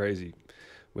crazy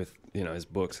with his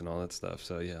books and all that stuff.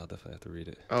 So yeah, I'll definitely have to read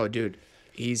it. Oh, dude,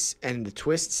 and the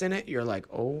twists in it, you're like,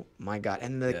 oh my god.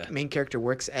 And the main character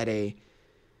works at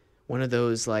one of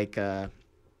those like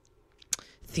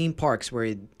theme parks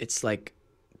where it's like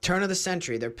turn of the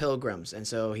century. They're pilgrims, and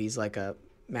so he's like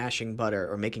mashing butter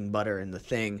or making butter in the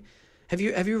thing. Have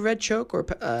you read Choke or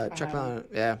Chuck Palahniuk?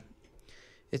 Yeah,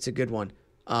 it's a good one.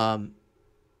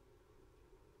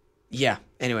 Yeah.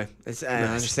 Anyway, I'm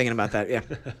just thinking about that. Yeah.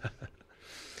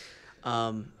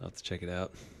 I'll have to check it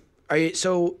out. Are you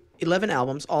 11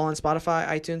 albums, all on Spotify,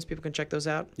 iTunes? People can check those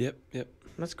out. Yep.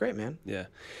 That's great, man. Yeah,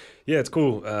 it's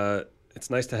cool. It's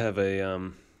nice to have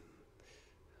a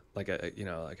like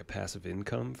a passive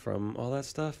income from all that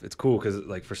stuff. It's cool because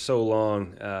like for so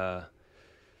long,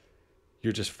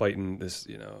 you're just fighting this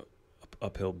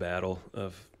uphill battle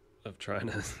of trying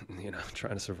to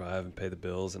trying to survive and pay the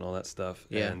bills and all that stuff.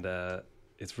 Yeah. And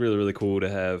it's really, really cool to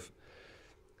have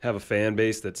a fan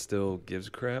base that still gives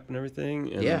a crap and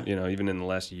everything. And Yeah. even in the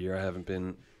last year, I haven't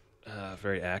been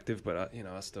very active, but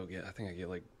I still get. I think I get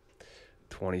like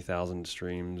 20,000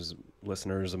 streams,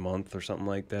 listeners a month or something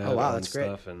like that. Oh, wow, on that's great.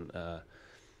 stuff. And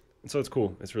so it's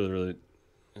cool. It's really, really,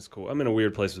 it's cool. I'm in a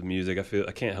weird place with music.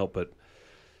 I can't help but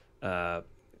it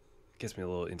gets me a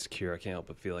little insecure. I can't help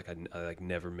but feel like I like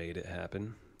never made it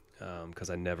happen, because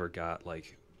I never got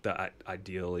like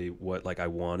ideally what like I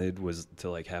wanted was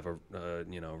to like have a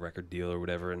record deal or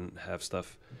whatever and have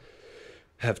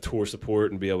tour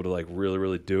support and be able to like really,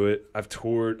 really do it. I've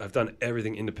done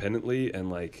everything independently, and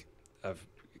like I've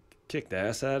kicked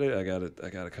ass at it. I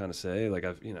gotta kind of say, like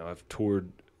I've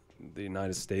toured the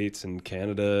United States and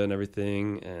Canada and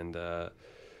everything, and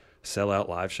sell out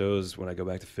live shows when I go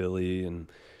back to Philly, and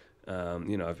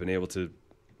I've been able to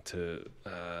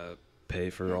pay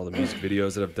for all the music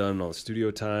videos that I've done, all the studio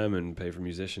time, and pay for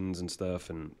musicians and stuff,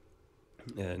 and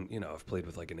I've played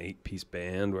with like an 8-piece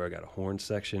band where I got a horn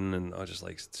section, and I was just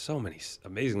like so many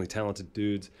amazingly talented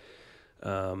dudes.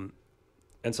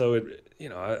 And so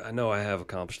I know I have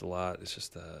accomplished a lot. It's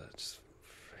just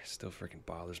still freaking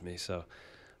bothers me. So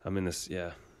I'm in this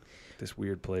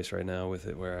weird place right now with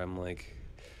it where I'm like,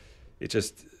 it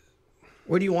just.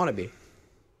 Where do you want to be?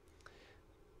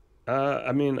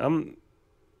 I mean, I'm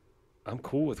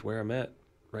cool with where I'm at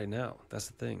right now. That's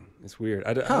the thing. It's weird.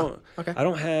 I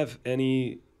don't have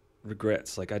any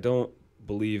regrets. Like, I don't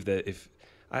believe that if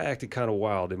I acted kind of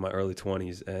wild in my early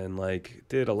 20s and like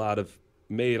made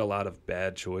a lot of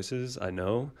bad choices, I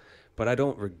know, but I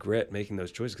don't regret making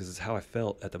those choices because it's how I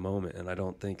felt at the moment. And I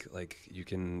don't think like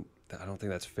I don't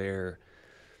think that's fair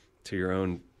to your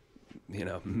own,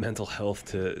 mental health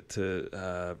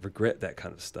to regret that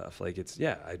kind of stuff. Like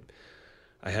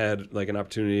I had like an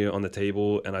opportunity on the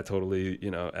table, and I totally,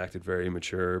 acted very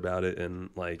immature about it, and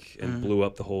like, and blew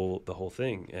up the whole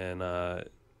thing, and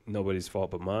nobody's fault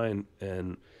but mine,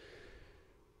 and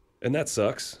that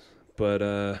sucks. But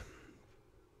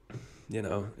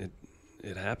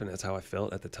it happened. That's how I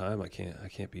felt at the time. I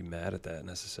can't be mad at that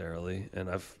necessarily, and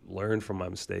I've learned from my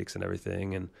mistakes and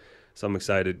everything, and so I'm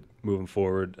excited moving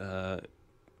forward,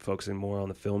 focusing more on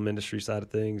the film industry side of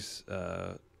things,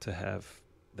 to have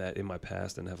that in my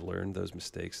past and have learned those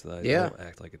mistakes, that I don't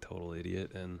act like a total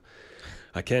idiot, and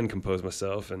I can compose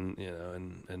myself and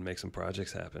and make some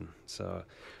projects happen. So,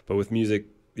 but with music,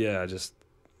 I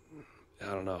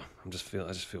don't know. I just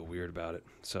feel weird about it.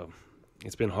 So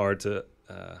it's been hard to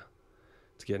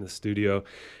get in the studio,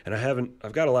 and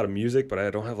I've got a lot of music, but I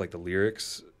don't have like the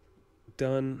lyrics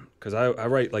done, because I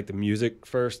write like the music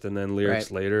first and then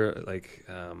lyrics later. Like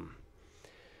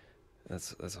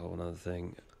that's a whole nother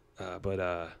thing. But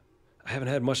I haven't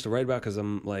had much to write about because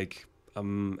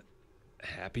I'm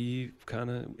happy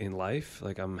kind of in life.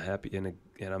 Like I'm happy and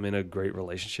I'm in a great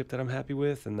relationship that I'm happy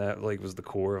with, and that like was the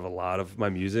core of a lot of my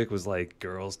music, was like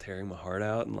girls tearing my heart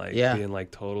out and like being like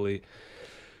totally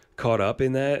caught up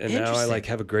in that. And now I like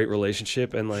have a great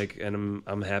relationship, and like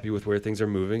I'm happy with where things are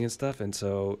moving and stuff. And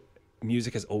so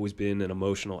music has always been an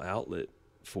emotional outlet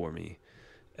for me,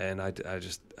 and I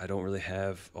don't really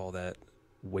have all that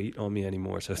weight on me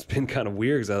anymore. So it's been kind of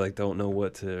weird because I like don't know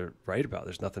what to write about.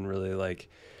 There's nothing really like,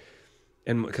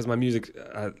 and because my music,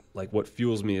 like what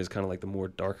fuels me is kind of like the more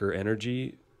darker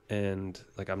energy, and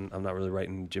like I'm not really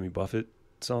writing Jimmy Buffett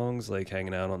songs, like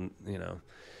hanging out on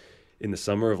in the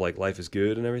summer of like life is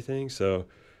good and everything. So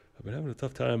I've been having a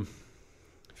tough time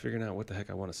figuring out what the heck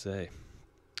I want to say.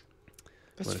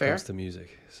 That's when fair. It comes to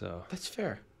music. So that's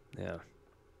fair. Yeah.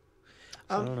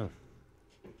 So I don't know.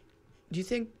 Do you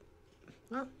think?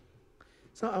 Well,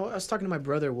 so I was talking to my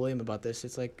brother William about this.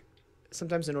 It's like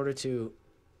sometimes in order to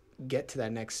get to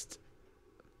that next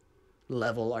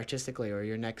level artistically, or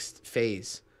your next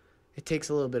phase, it takes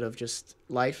a little bit of just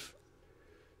life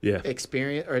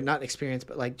experience, or not experience,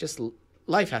 but like just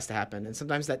life has to happen. And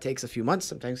sometimes that takes a few months,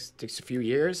 sometimes it takes a few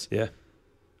years. Yeah.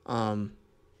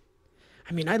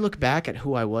 I mean, I look back at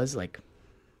who I was like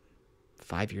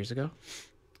 5 years ago,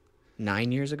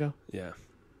 9 years ago. Yeah.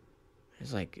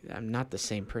 It's like I'm not the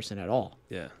same person at all.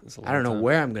 Yeah. I don't know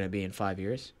where I'm going to be in 5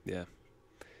 years. Yeah.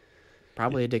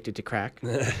 Probably addicted to crack.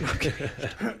 No,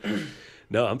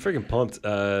 I'm freaking pumped.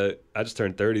 I just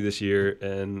turned 30 this year,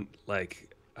 and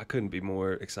like I couldn't be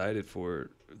more excited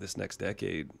for this next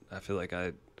decade. I feel like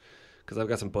because I've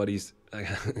got some buddies. I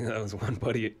was one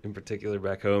buddy in particular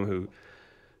back home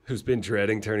who's been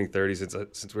dreading turning 30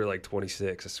 since we were like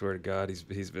 26. I swear to God,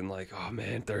 he's been like, oh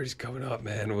man, 30's coming up,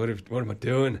 man. What am I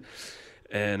doing?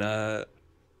 And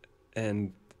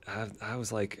I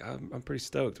was like, I'm pretty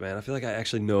stoked, man. I feel like I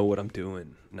actually know what I'm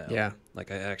doing now. Yeah.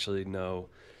 Like I actually know,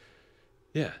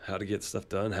 how to get stuff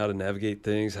done, how to navigate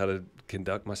things, how to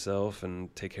conduct myself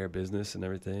and take care of business and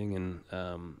everything. And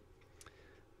I'm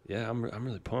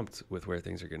really pumped with where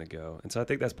things are going to go. And so I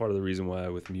think that's part of the reason why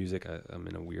with music I'm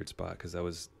in a weird spot, because that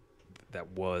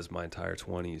was my entire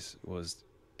 20s, was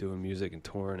doing music and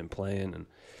touring and playing and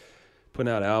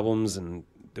putting out albums and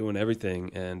doing everything.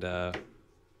 And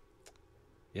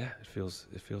it feels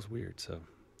weird. So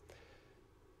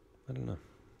I don't know.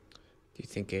 Do you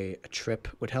think a trip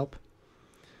would help?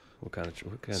 What kind of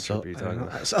trip are you talking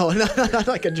about? So not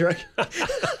like a drug.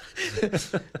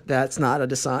 That's not a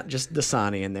just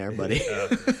Dasani in there, buddy.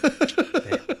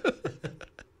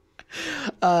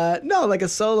 No, like a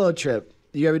solo trip.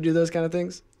 Do you ever do those kind of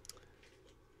things?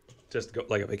 Just go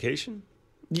like a vacation?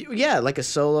 Yeah, like a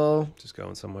solo. Just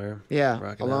going somewhere. Yeah,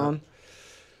 rocking alone. out.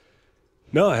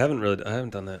 No, I haven't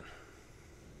done that.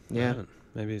 Yeah.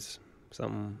 Maybe it's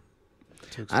something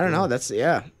to I don't know. explore.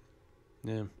 Yeah.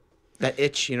 Yeah. That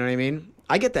itch, you know what I mean?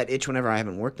 I get that itch whenever I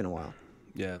haven't worked in a while.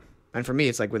 Yeah. And for me,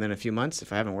 it's like within a few months,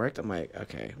 if I haven't worked, I'm like,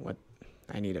 okay, what?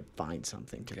 I need to find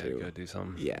something to do. Gotta go do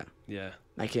something. Yeah. Yeah.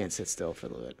 I can't sit still for a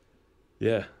little bit.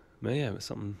 Yeah. Man, yeah, it's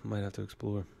something I might have to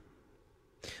explore.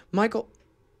 Michael,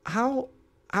 how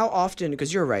often,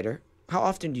 because you're a writer, how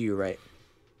often do you write?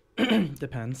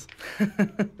 Depends.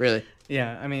 Really?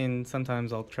 Yeah, I mean,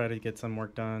 sometimes I'll try to get some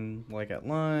work done, like at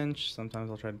lunch. Sometimes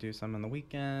I'll try to do some on the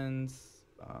weekends.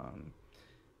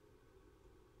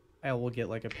 I will get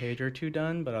like a page or two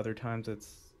done, but other times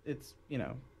it's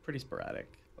pretty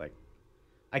sporadic. Like,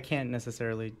 I can't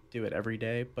necessarily do it every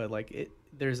day, but like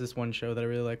there's this one show that I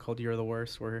really like called You're the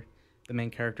Worst, where the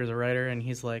main character's a writer, and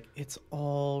he's like, it's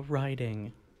all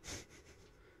writing.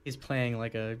 He's playing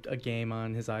like a game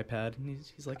on his iPad, and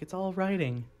he's like, it's all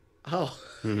writing. Oh.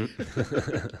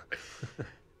 Mm-hmm.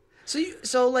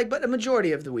 But a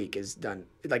majority of the week is done,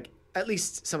 like, at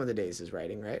least some of the days is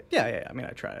writing, right? Yeah. I mean, I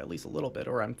try at least a little bit,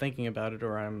 or I'm thinking about it,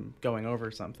 or I'm going over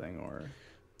something, or...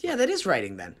 Yeah, that is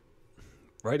writing then.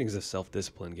 Writing's a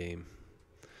self-discipline game,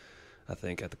 I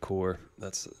think, at the core.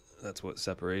 That's what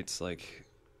separates, like,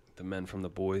 the men from the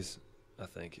boys, I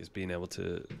think, is being able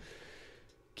to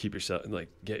keep yourself, like,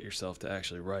 get yourself to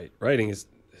actually write. Writing is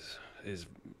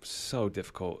so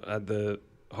difficult. The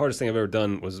hardest thing I've ever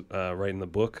done was writing the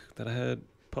book that I had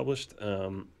published.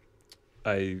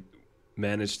 I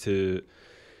managed to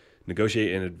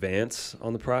negotiate in advance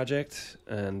on the project,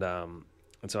 and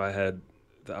so I had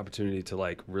the opportunity to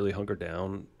like really hunker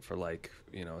down for like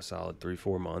a solid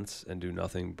 3-4 months and do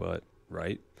nothing but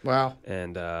write. Wow.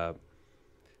 And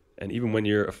even when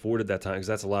you're afforded that time, because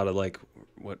that's a lot of like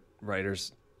what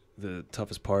writers, the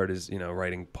toughest part is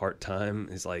writing part-time,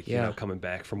 is like coming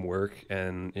back from work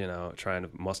and trying to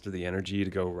muster the energy to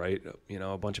go write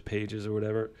a bunch of pages or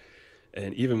whatever.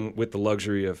 And even with the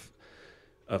luxury of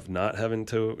not having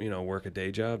to work a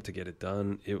day job to get it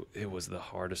done, it was the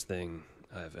hardest thing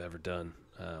I've ever done.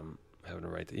 Having to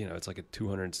write it's like a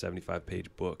 275 page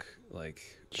book. Like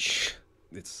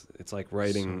it's like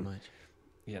writing so much.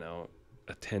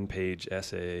 A 10-page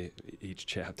essay each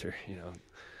chapter,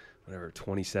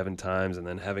 27 times, and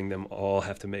then having them all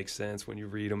have to make sense when you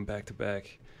read them back to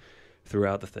back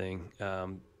throughout the thing.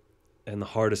 And the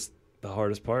hardest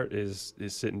part is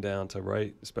sitting down to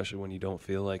write, especially when you don't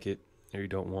feel like it or you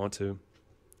don't want to.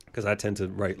 Because I tend to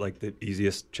write like the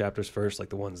easiest chapters first, like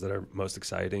the ones that are most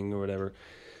exciting or whatever.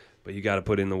 But you got to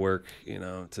put in the work,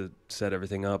 to set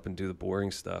everything up and do the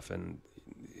boring stuff. And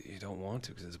you don't want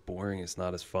to because it's boring. It's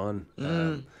not as fun.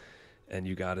 And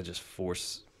you got to just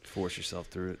force yourself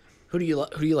through it. Who do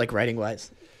you like writing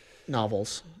wise?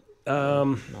 Novels.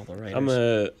 Novel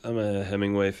writers. I'm a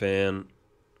Hemingway fan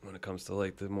when it comes to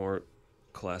like the more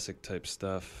classic type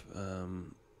stuff.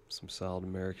 Some solid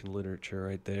American literature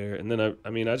right there. And then I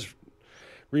just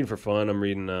reading for fun. I'm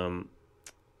reading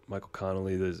Michael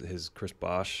Connolly, his Chris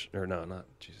Bosch, or no, not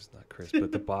Chris,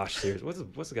 but the Bosch series.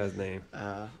 What's the guy's name?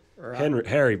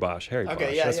 Harry Bosch. Harry Bosch.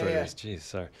 Yeah, that's yeah, what yeah. it is. Jeez,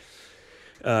 sorry.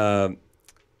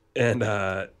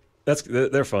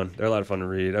 They're fun. They're a lot of fun to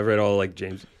read. I've read all like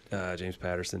James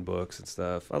Patterson books and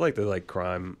stuff. I like the like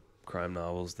crime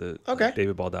novels, David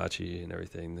Baldacci and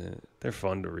everything. They're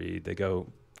fun to read. They go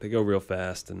real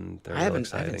fast and they're real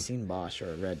exciting. I haven't seen Bosch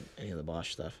or read any of the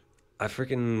Bosch stuff. I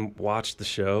freaking watched the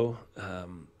show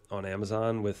on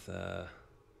Amazon with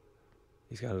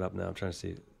he's got it up now. I'm trying to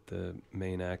see the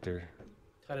main actor.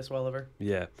 Titus Welliver.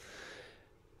 Yeah.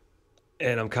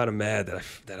 And I'm kind of mad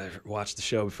that I watched the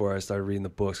show before I started reading the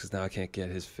books, because now I can't get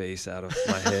his face out of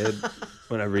my head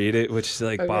when I read it, which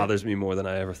like bothers me more than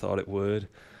I ever thought it would.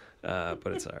 But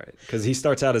it's all right because he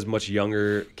starts out as much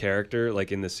younger character,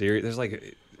 like in the series. There's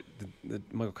like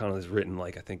Michael Connelly has written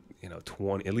like I think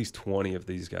 20 at least 20 of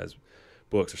these guys'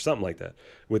 books or something like that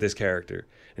with his character,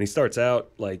 and he starts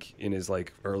out like in his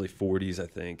like early 40s I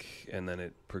think, and then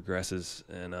it progresses,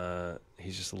 and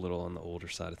he's just a little on the older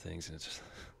side of things, and it just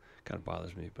kind of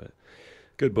bothers me. But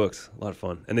good books, a lot of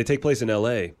fun, and they take place in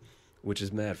L.A., which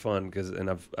is mad fun because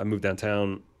I moved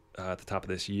downtown at the top of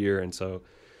this year,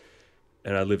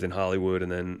 and I lived in Hollywood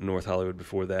and then North Hollywood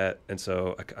before that. And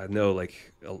so I know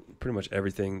like pretty much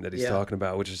everything that he's talking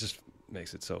about, which is just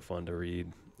makes it so fun to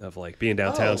read, of like being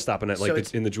downtown, stopping at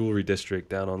like in the jewelry district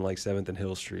down on like 7th and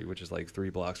Hill Street, which is like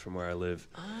 3 blocks from where I live.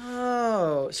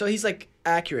 Oh, so he's like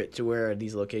accurate to where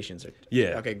these locations are.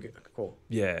 Yeah. Okay, good, cool.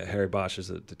 Yeah. Harry Bosch is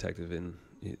a detective in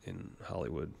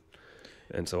Hollywood.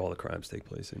 And so all the crimes take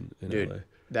place in LA.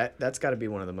 That's got to be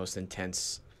one of the most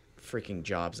intense freaking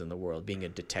jobs in the world, being a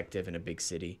detective in a big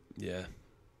city. Yeah.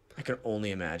 I can only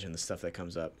imagine the stuff that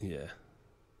comes up. Yeah.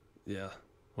 Yeah.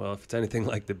 Well, if it's anything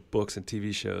like the books and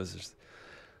TV shows, there's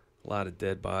a lot of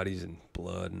dead bodies and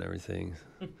blood and everything.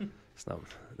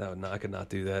 I could not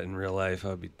do that in real life.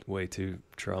 I'd be way too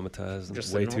traumatized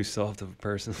and way too soft of a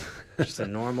person. Just a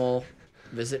normal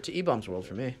visit to E-Bomb's world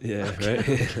for me. Yeah,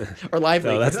 right? Or Live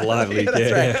Leak. No, that's Live Leak.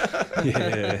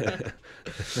 Yeah.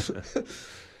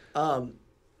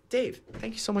 Dave,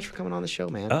 thank you so much for coming on the show,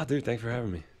 man. Oh, dude, thanks for having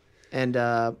me. And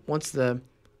once the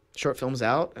short film's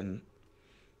out and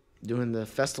doing the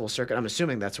festival circuit, I'm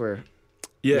assuming that's where.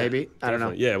 Yeah, maybe I don't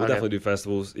know. Yeah, we'll definitely do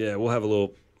festivals. Yeah, we'll have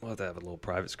to have a little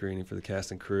private screening for the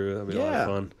cast and crew. That'll be a lot of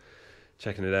fun.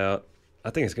 Checking it out. I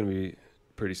think it's gonna be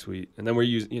pretty sweet. And then we're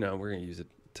gonna use it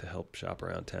to help shop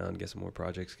around town, get some more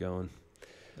projects going.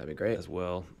 That'd be great as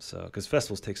well. So, because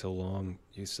festivals take so long,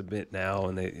 you submit now,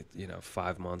 and they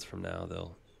 5 months from now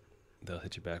they'll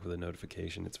hit you back with a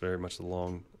notification. It's very much the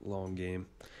long game.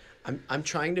 I'm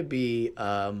trying to be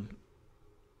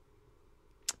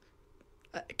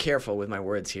careful with my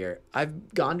words here.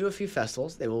 I've gone to a few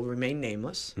festivals. They will remain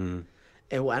nameless. Mm-hmm.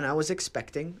 And when I was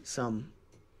expecting some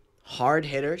hard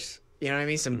hitters, you know what I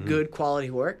mean, some good quality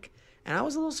work, and I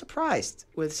was a little surprised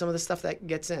with some of the stuff that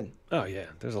gets in. Oh yeah,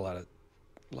 there's a lot of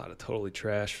totally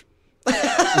trash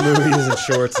movies and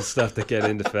shorts and stuff that get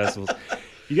into festivals.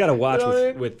 You got to watch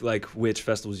with like which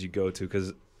festivals you go to,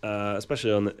 because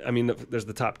especially there's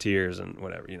the top tiers and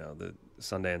whatever, the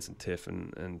Sundance and TIFF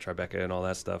and Tribeca and all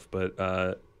that stuff.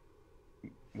 But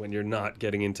when you're not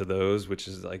getting into those, which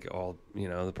is like all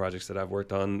the projects that I've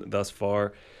worked on thus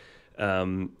far,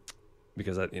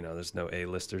 because there's no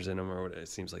A-listers in them, or it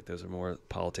seems like those are more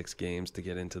politics games to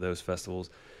get into those festivals.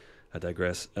 I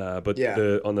digress. But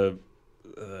on the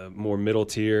more middle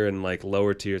tier and like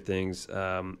lower tier things,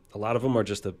 a lot of them are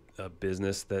just a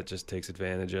business that just takes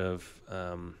advantage of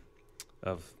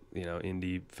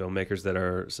indie filmmakers that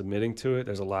are submitting to it.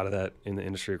 There's a lot of that in the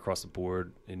industry across the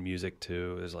board, in music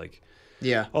too. There's like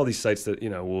all these sites that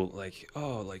will like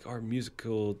our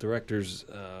musical directors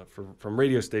from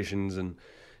radio stations and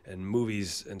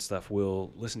movies and stuff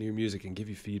will listen to your music and give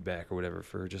you feedback or whatever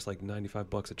for just like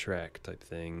 $95 a track type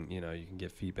thing. You can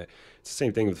get feedback. It's the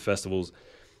same thing with festivals,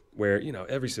 where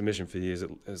every submission fee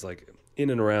is like in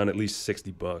and around at least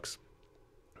 $60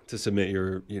 to submit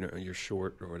your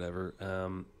short or whatever,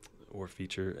 or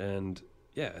feature. And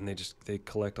they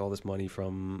collect all this money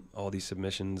from all these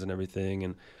submissions and everything.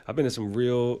 And I've been to some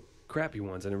real crappy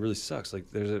ones, and it really sucks. Like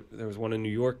there was one in New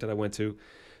York that I went to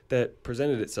that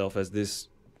presented itself as this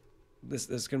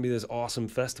is going to be this awesome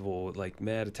festival with like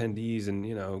mad attendees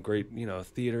and great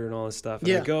theater and all this stuff.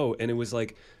 And I go, and it was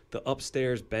like the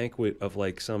upstairs banquet of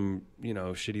like some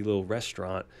shitty little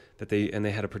restaurant that they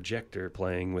had a projector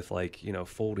playing with like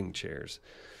folding chairs,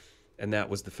 and that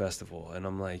was the festival. And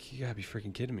I'm like, you gotta be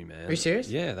freaking kidding me, man. Are you serious?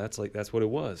 Yeah, that's what it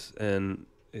was. And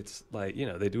it's like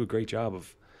they do a great job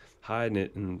of hiding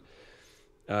it, and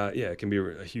it can be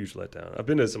a huge letdown. I've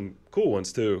been to some cool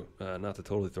ones too, not to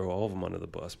totally throw all of them under the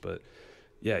bus, but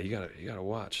yeah, you gotta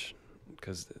watch,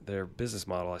 because their business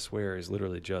model, I swear, is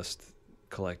literally just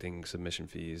collecting submission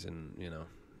fees and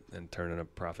and turning a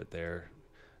profit there.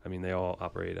 I mean, they all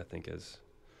operate, I think, as,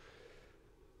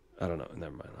 I don't know.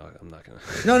 Never mind. I'm not gonna.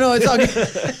 No, it's all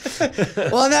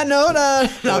good. Well, on that note,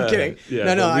 no, I'm kidding.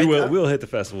 Yeah, no, we'll hit the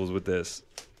festivals with this.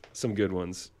 Some good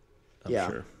ones.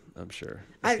 I'm sure.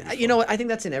 I think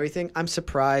that's in everything. I'm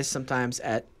surprised sometimes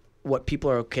at what people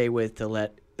are okay with to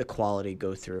let the quality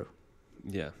go through.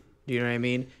 Yeah. Do you know what I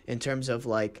mean? In terms of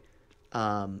like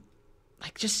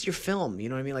just your film, you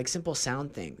know what I mean? Like simple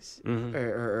sound things,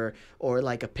 or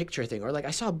like a picture thing, or like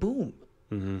I saw a boom,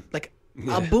 like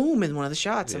a boom in one of the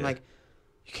shots. I'm like,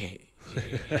 you can't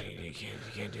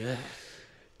do that.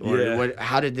 Or Yeah.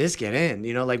 how did this get in?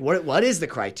 You know, like what is the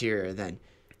criteria then?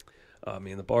 I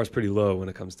mean, the bar's pretty low when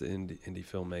it comes to indie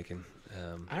filmmaking.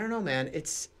 I don't know, man.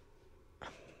 It's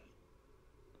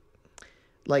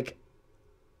like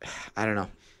I don't know.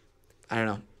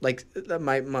 Like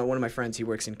my one of my friends, he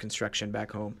works in construction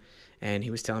back home, and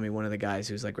he was telling me one of the guys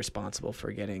who's like responsible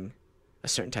for getting a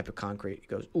certain type of concrete. He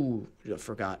goes, "Ooh, I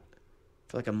forgot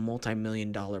for like a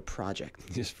multi-million-dollar project.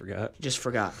 You just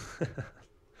forgot.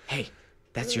 Hey,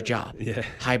 that's your job. Yeah.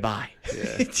 Hi, bye."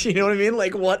 Yeah. You know what I mean?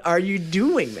 Like, what are you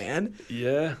doing, man?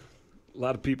 Yeah. A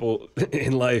lot of people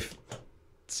in life,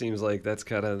 it seems like that's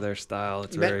kind of their style.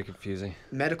 It's very confusing.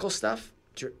 Medical stuff.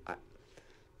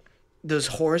 Those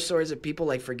horror stories of people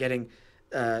like forgetting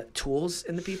tools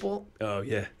in the people. Oh,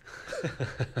 yeah.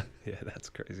 Yeah, that's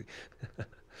crazy.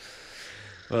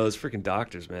 Well, those freaking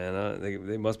doctors, man,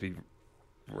 they must be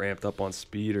ramped up on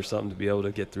speed or something to be able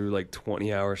to get through like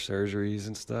 20-hour surgeries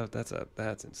and stuff.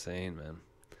 That's insane, man.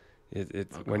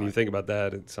 When you think about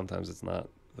that, sometimes it's not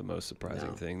the most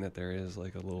surprising thing that there is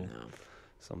like a little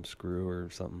some screw or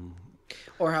something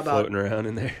or how about floating around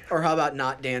in there. Or how about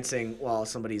not dancing while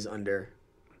somebody's under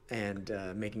and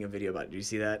making a video about it? Do you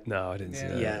see that? No, I didn't see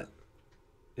that.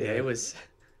 Yeah, it was.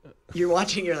 You're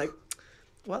watching. You're like,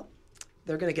 well,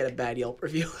 they're gonna get a bad Yelp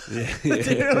review. Yeah. Do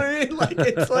you know what I mean? Like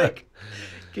it's like,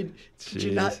 could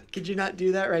you not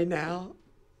do that right now?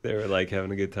 They were like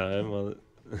having a good time while.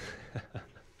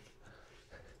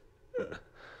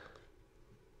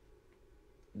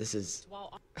 This is.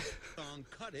 Song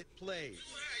Cut It plays.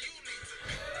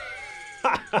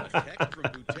 Text from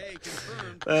Boutte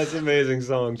confirmed. That's amazing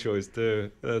song choice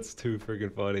too. That's too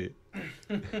freaking funny.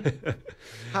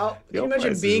 How can you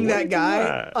imagine being that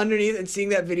guy underneath and seeing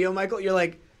that video, Michael? You're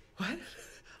like, what?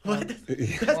 What?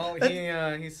 Well,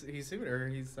 he sued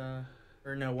her.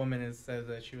 Or no, woman said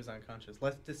that she was unconscious,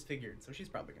 left disfigured, so she's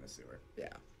probably gonna sue her. Yeah.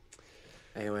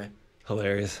 Anyway.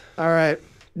 Hilarious. All right,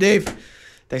 Dave.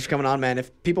 Thanks for coming on, man.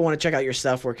 If people want to check out your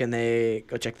stuff, where can they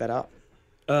go check that out?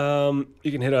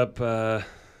 You can hit up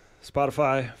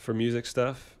Spotify for music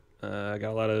stuff. I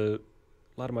got a lot of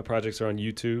my projects are on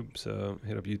YouTube, so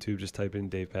hit up YouTube. Just type in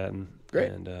Dave Patten. Great.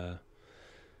 And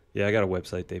yeah, I got a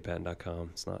website,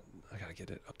 davepatten.com. I gotta get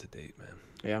it up to date, man.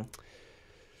 Yeah.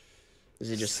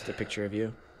 Is it just a picture of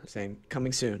you saying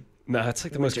 "coming soon"? No, it's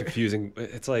like the most confusing.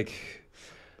 It's like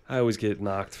I always get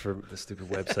knocked for the stupid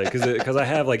website because I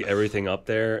have like everything up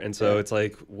there, and so it's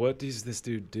like, what does this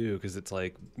dude do? Because it's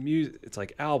like it's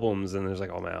like albums, and there's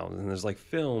like all my albums, and there's like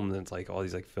film, and it's like all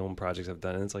these like film projects I've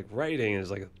done, and it's like writing, and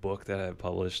there's like a book that I've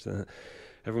published, and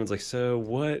everyone's like, so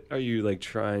what are you like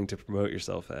trying to promote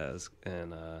yourself as?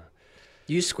 And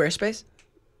you use Squarespace,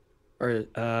 or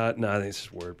no, I think it's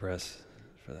just WordPress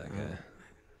for that guy.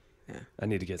 Yeah. I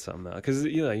need to get something out because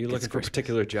you're looking for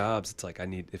particular jobs. It's like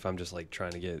if I'm just like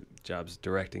trying to get jobs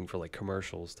directing for like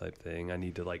commercials type thing, I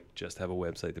need to like just have a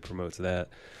website that promotes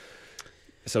that,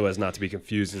 so as not to be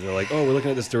confused. They're like, oh, we're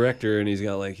looking at this director and he's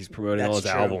promoting all his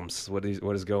albums. What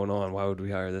is going on? Why would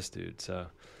we hire this dude? So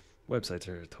websites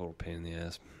are a total pain in the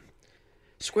ass.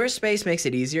 Squarespace makes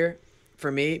it easier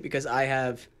for me because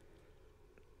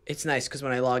it's nice because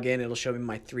when I log in, it'll show me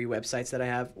my 3 websites that I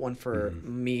have. One for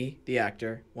me, the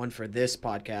actor, one for this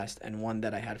podcast, and one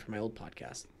that I had for my old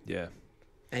podcast. Yeah.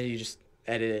 And you just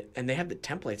edit it. And they have the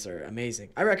templates are amazing.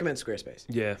 I recommend Squarespace.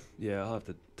 Yeah. I'll have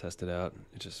to test it out.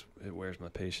 It wears my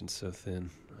patience so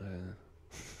thin.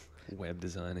 Web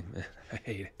designing, man. I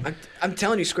hate it. I'm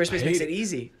telling you, Squarespace makes it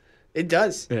easy. It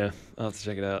does. Yeah, I'll have to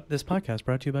check it out. This podcast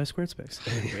brought to you by Squarespace.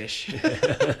 I wish.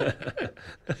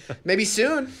 Maybe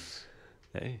soon.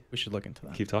 Hey, we should look into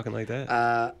that. Keep talking like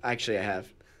that. Actually, I have.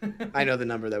 I know the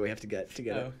number that we have to get it.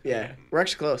 Oh, Yeah, okay. we're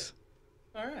actually close.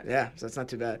 All right. Yeah, so it's not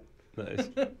too bad. Nice.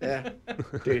 Yeah,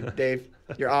 dude, Dave,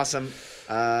 you're awesome.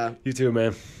 You too,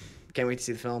 man. Can't wait to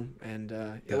see the film, and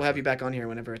we'll have you back on here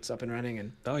whenever it's up and running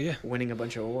and winning a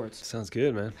bunch of awards. Sounds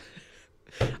good, man.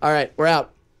 All right, we're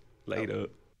out. Later.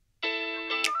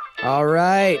 All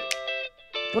right.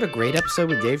 What a great episode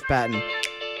with Dave Patten.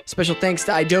 Special thanks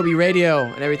to Adobe Radio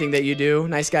and everything that you do.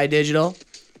 Nice Guy Digital.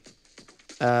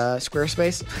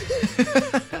 Squarespace.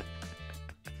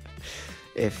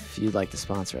 If you'd like to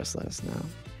sponsor us, let us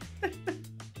know.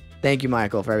 Thank you,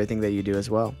 Michael, for everything that you do as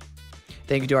well.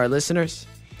 Thank you to our listeners.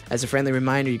 As a friendly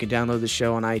reminder, you can download the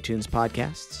show on iTunes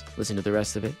podcasts. Listen to the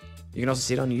rest of it. You can also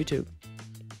see it on YouTube.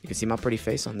 You can see my pretty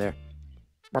face on there.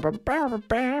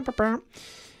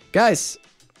 Guys,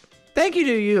 thank you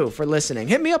to you for listening.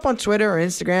 Hit me up on Twitter or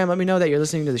Instagram. Let me know that you're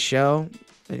listening to the show.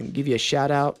 I can give you a shout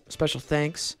out. Special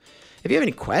thanks. If you have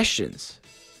any questions,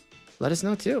 let us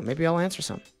know too. Maybe I'll answer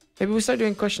some. Maybe we start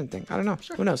doing a question thing. I don't know.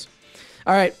 Sure. Who knows?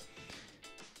 All right.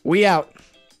 We out.